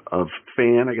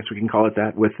fan, I guess we can call it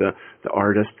that, with the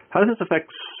artist. How does this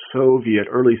affect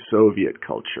early Soviet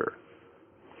culture?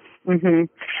 Mm-hmm.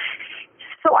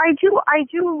 So I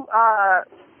do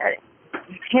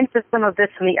hint at some of this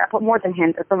in the more than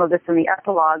hint at some of this in the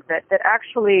epilogue, that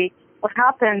actually what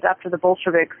happens after the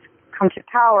Bolsheviks come to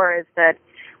power is that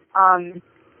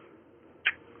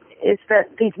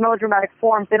these melodramatic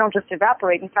forms, they don't just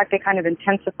evaporate. In fact, they kind of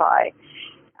intensify.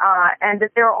 And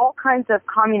that there are all kinds of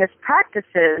communist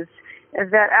practices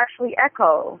that actually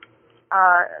echo,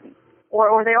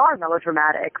 or they are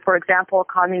melodramatic. For example,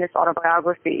 communist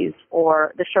autobiographies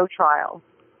or the show trial,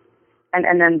 and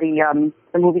then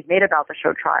the movies made about the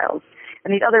show trials,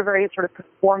 and these other very sort of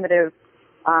performative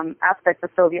aspects of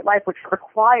Soviet life, which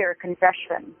require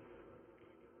confession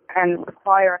and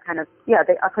require a kind of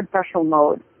a confessional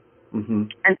mode. Mm-hmm.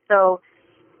 And so,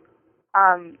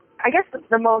 I guess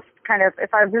the most kind of,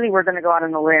 if I really were going to go out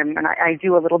on a limb, and I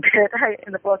do a little bit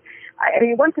in the book, I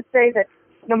mean, one could say that,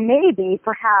 maybe,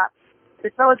 perhaps,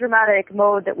 this melodramatic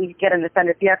mode that we get in the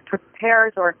NDF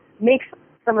prepares or makes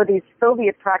some of these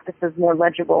Soviet practices more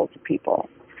legible to people.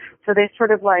 So they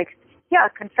sort of like,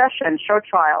 confession, show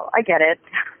trial, I get it.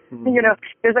 Mm-hmm.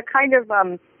 There's a kind of,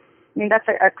 that's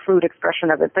a crude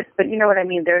expression of it, but you know what I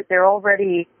mean? They're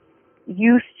already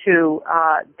used to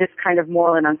this kind of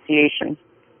moral enunciation.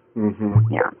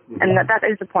 Mm-hmm. Yeah, and that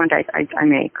is the point I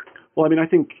make. Well, I mean, I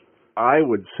think I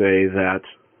would say that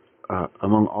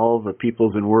among all the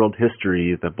peoples in world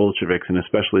history, the Bolsheviks, and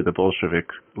especially the Bolshevik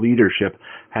leadership,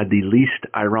 had the least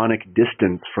ironic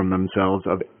distance from themselves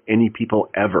of any people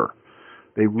ever.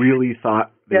 They really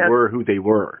thought they were who they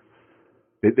were.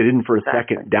 They didn't for a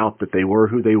second doubt that they were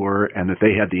who they were and that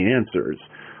they had the answers.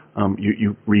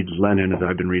 You read Lenin, as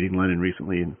I've been reading Lenin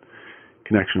recently in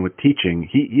connection with teaching.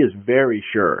 He is very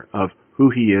sure of who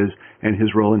he is and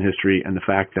his role in history, and the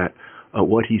fact that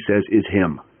what he says is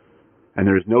him. And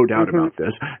there is no doubt about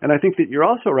this. And I think that you're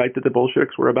also right that the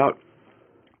Bolsheviks were about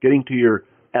getting to your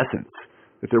essence,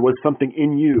 that there was something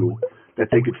in you that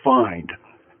they could find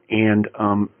and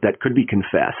that could be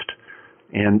confessed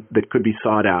and that could be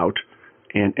sought out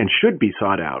and should be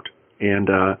sought out, and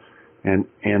that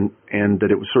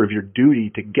it was sort of your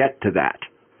duty to get to that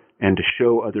and to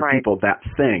show other people that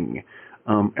thing.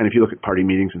 And if you look at party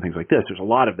meetings and things like this, there's a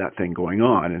lot of that thing going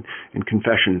on, and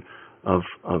confession of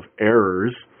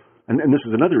errors. And this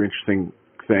is another interesting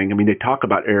thing. I mean, they talk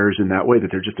about errors in that way, that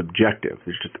they're just objective.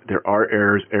 There are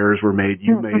errors. Errors were made.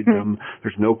 You made them.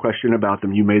 There's no question about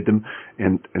them. You made them,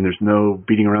 and there's no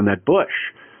beating around that bush.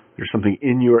 There's something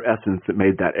in your essence that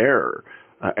made that error,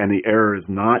 and the error is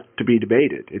not to be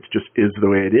debated. It just is the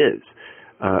way it is,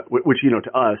 which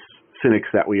to us cynics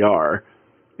that we are,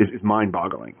 is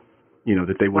mind-boggling.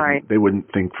 That they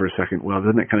wouldn't think for a second, well,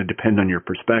 doesn't it kind of depend on your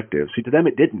perspective? See, to them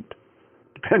it didn't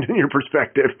depend on your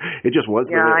perspective. It just was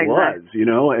the way it was,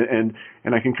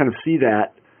 and I can kind of see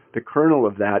that, the kernel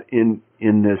of that in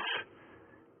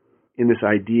this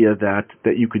idea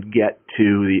that you could get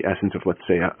to the essence of, let's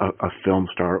say, a film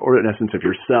star, or an essence of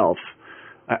yourself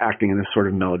acting in this sort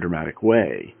of melodramatic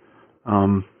way.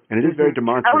 And it is very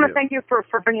demonstrative. I want to thank you for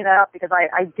bringing that up, because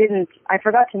I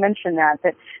forgot to mention that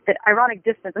ironic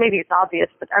distance, maybe it's obvious,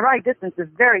 but ironic distance is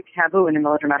very taboo in a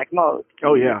melodramatic mode.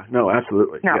 Oh yeah, no,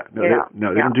 absolutely. They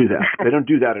don't do that. They don't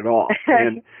do that at all.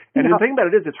 And the thing about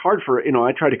it is, it's hard for,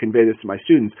 I try to convey this to my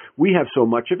students. We have so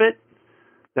much of it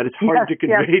that it's hard to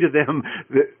convey to them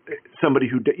that somebody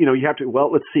who, you have to,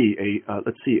 let's see,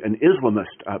 an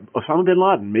Islamist, Osama bin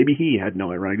Laden, maybe he had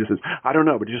no ironic distance. I don't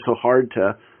know, but it's just so hard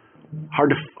to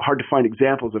find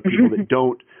examples of people that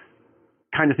don't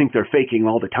kind of think they're faking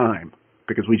all the time,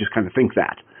 because we just kind of think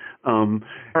that.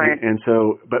 And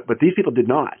so, but these people did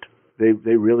not.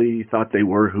 They really thought they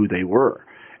were who they were.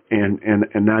 And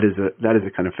that is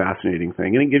a kind of fascinating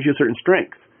thing. And it gives you a certain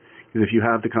strength. Because if you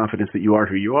have the confidence that you are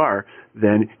who you are,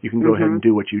 then you can go ahead and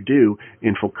do what you do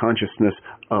in full consciousness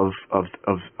of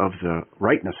the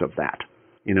rightness of that.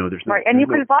 You know, there's no, right, and you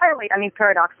can violate. I mean,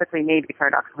 paradoxically,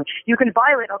 you can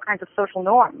violate all kinds of social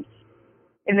norms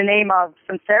in the name of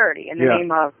sincerity, in the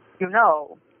name of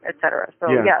et cetera. So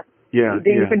yes. Yeah,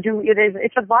 you can do it.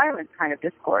 It's a violent kind of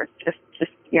discourse. Just.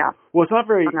 Well, it's not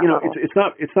very. You know,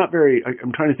 it's not very.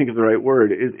 I'm trying to think of the right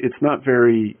word. It's not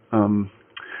very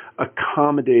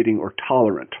accommodating or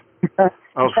tolerant. Yes.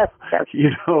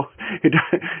 You know, it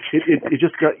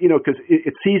just got, you know, because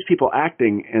it sees people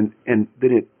acting and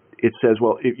then it says,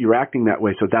 well, if you're acting that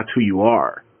way, so that's who you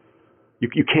are.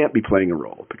 You can't be playing a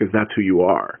role because that's who you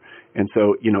are. And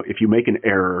so, you know, if you make an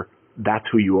error, that's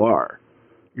who you are.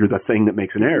 You're the thing that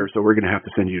makes an error, so we're going to have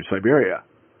to send you to Siberia.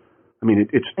 I mean,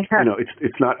 it's you know,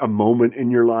 it's not a moment in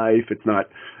your life. It's not,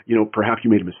 you know, perhaps you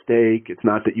made a mistake. It's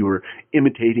not that you were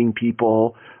imitating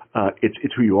people.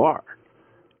 It's who you are,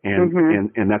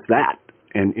 and that's that.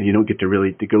 And you don't get to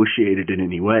really negotiate it in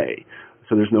any way.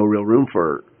 So there's no real room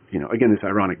for, you know, again, this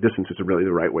ironic distance is really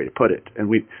the right way to put it. And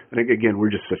again, we're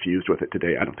just suffused with it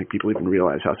today. I don't think people even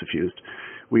realize how suffused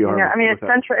we are. Yeah, I mean, it's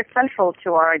central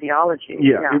to our ideology.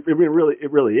 Yeah. It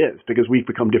really is, because we've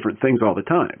become different things all the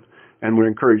time, and we're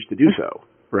encouraged to do so.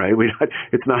 Right?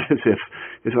 It's not as if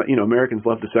it's like, you know, Americans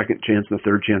love the second chance and the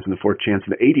third chance and the fourth chance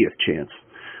and the 80th chance,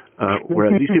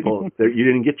 whereas these people, you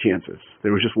didn't get chances.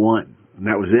 There was just one, and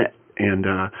that was it. And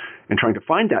trying to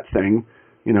find that thing,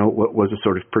 you know, was a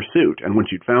sort of pursuit. And once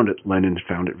you'd found it, Lenin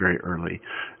found it very early.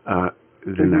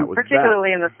 Then that was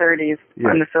particularly in the 30s,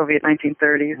 in the Soviet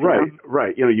 1930s. Right,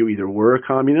 right. You know, you either were a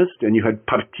communist and you had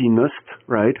partinist,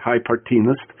 right, high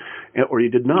partinist, or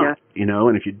you did not. Yes. You know,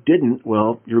 and if you didn't,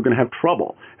 well, you were going to have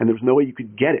trouble, and there was no way you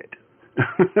could get it.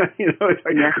 You know, it's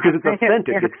like, because it's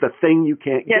authentic. It's the thing you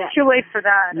can't get. Yeah, it's too late for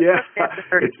that. Yeah,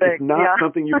 it's not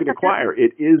something you can acquire.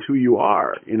 It is who you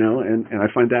are. You know, and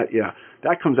I find that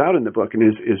that comes out in the book and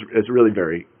is really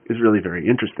very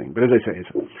interesting. But as I say, it's,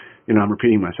 you know, I'm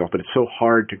repeating myself, but it's so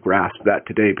hard to grasp that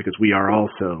today because we are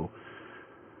also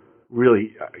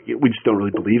really we just don't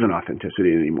really believe in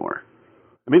authenticity anymore.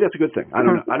 I mean, that's a good thing. I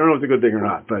don't know if it's a good thing or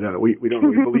not, but we don't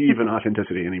really believe in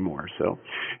authenticity anymore. So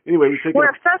anyway,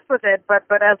 we're obsessed with it, but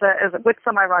as with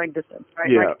some ironic distance, right?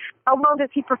 Yeah. Like, how well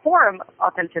does he perform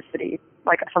authenticity?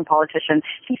 Like some politicians,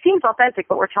 he seems authentic,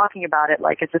 but we're talking about it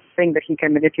like it's a thing that he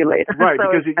can manipulate. Right? So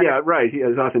because right.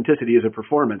 His authenticity is a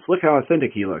performance. Look how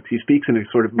authentic he looks. He speaks in a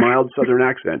sort of mild Southern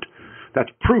accent. That's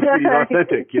proof that he's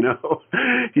authentic. You know,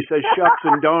 he says shucks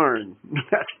and darn.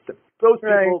 Those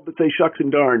people that say shucks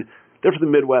and darn, they're from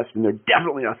the Midwest, and they're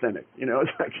definitely authentic. You know,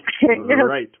 it's like,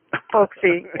 right.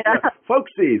 Folksy. Yeah.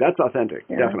 Folksy, that's authentic,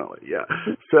 definitely, yeah.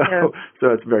 So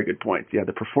that's a very good point. Yeah,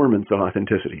 the performance of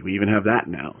authenticity. We even have that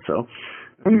now. So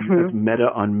that's meta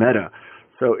on meta.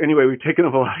 So anyway, we've taken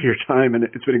up a lot of your time, and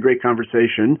it's been a great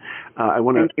conversation. I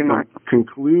want to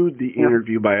conclude the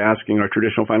interview by asking our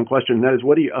traditional final question, and that is,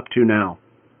 what are you up to now?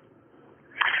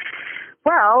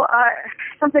 Well,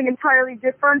 something entirely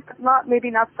different, but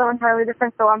maybe not so entirely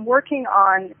different. So I'm working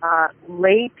on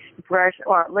late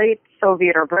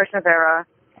Soviet or Brezhnev era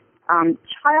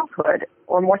childhood,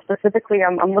 or more specifically,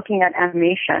 I'm looking at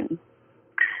animation.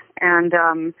 And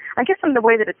I guess in the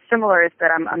way that it's similar is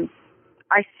that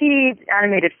I see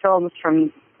animated films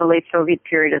from the late Soviet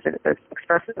period as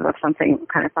expressive of something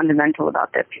kind of fundamental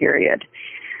about that period.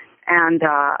 And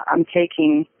I'm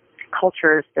taking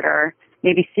cultures that are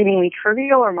maybe seemingly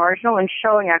trivial or marginal and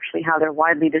showing actually how they're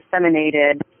widely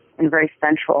disseminated and very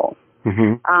central.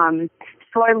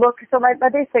 So my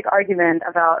basic argument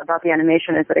about the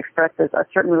animation is that it expresses a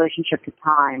certain relationship to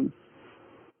time,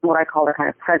 what I call a kind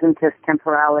of presentist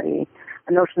temporality,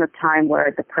 a notion of time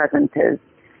where the present is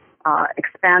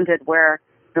expanded, where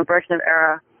the Brezhnev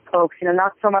era folks,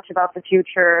 not so much about the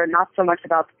future, not so much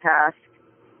about the past,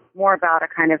 more about a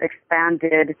kind of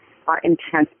expanded,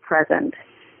 intense present.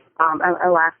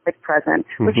 Elastic present,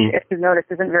 which, if you've noticed,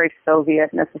 isn't very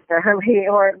Soviet necessarily,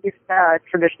 or at least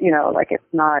traditional. Like it's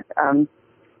not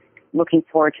looking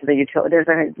forward to the utopia. There's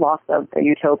a loss of the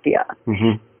utopia,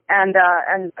 and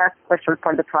that's sort of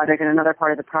part of the project. And another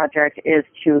part of the project is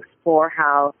to explore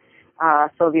how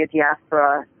Soviet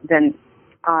diaspora then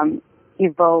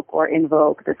evoke or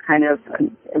invoke this kind of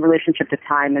relationship to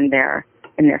time in their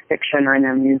fiction or in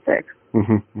their music.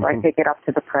 So I take it up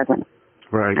to the present.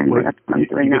 Right. And well, that's what I'm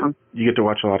doing now. You get to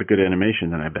watch a lot of good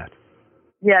animation then, I bet.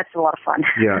 Yeah, it's a lot of fun.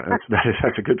 Yeah,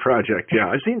 that's a good project. Yeah,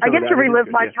 I've seen some I get of that. to relive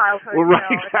my childhood. Well,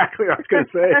 right, exactly. I was going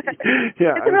to say.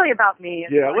 Yeah, it's really about me.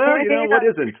 Yeah, well, what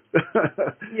isn't?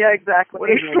 Yeah, exactly. What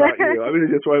isn't about you? I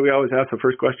mean, that's why we always ask the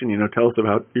first question, tell us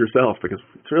about yourself, because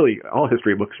it's really, all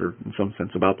history books are in some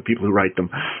sense about the people who write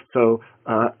them. So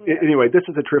anyway, this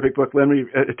is a terrific book. Let me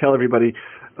tell everybody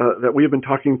that we have been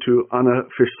talking to Anna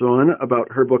Fischsohn about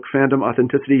her book, Fandom,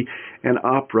 Authenticity, and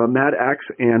Opera, Mad Acts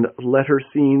and Letter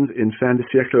Scenes in Fin de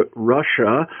Siècle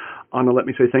Russia. Anna, let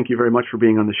me say thank you very much for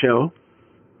being on the show.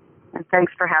 And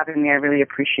thanks for having me. I really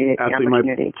appreciate the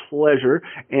opportunity. My pleasure.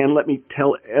 And let me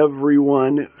tell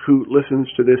everyone who listens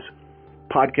to this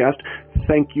podcast,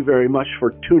 thank you very much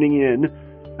for tuning in.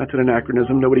 That's an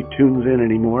anachronism. Nobody tunes in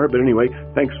anymore. But anyway,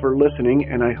 thanks for listening,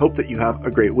 and I hope that you have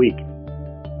a great week.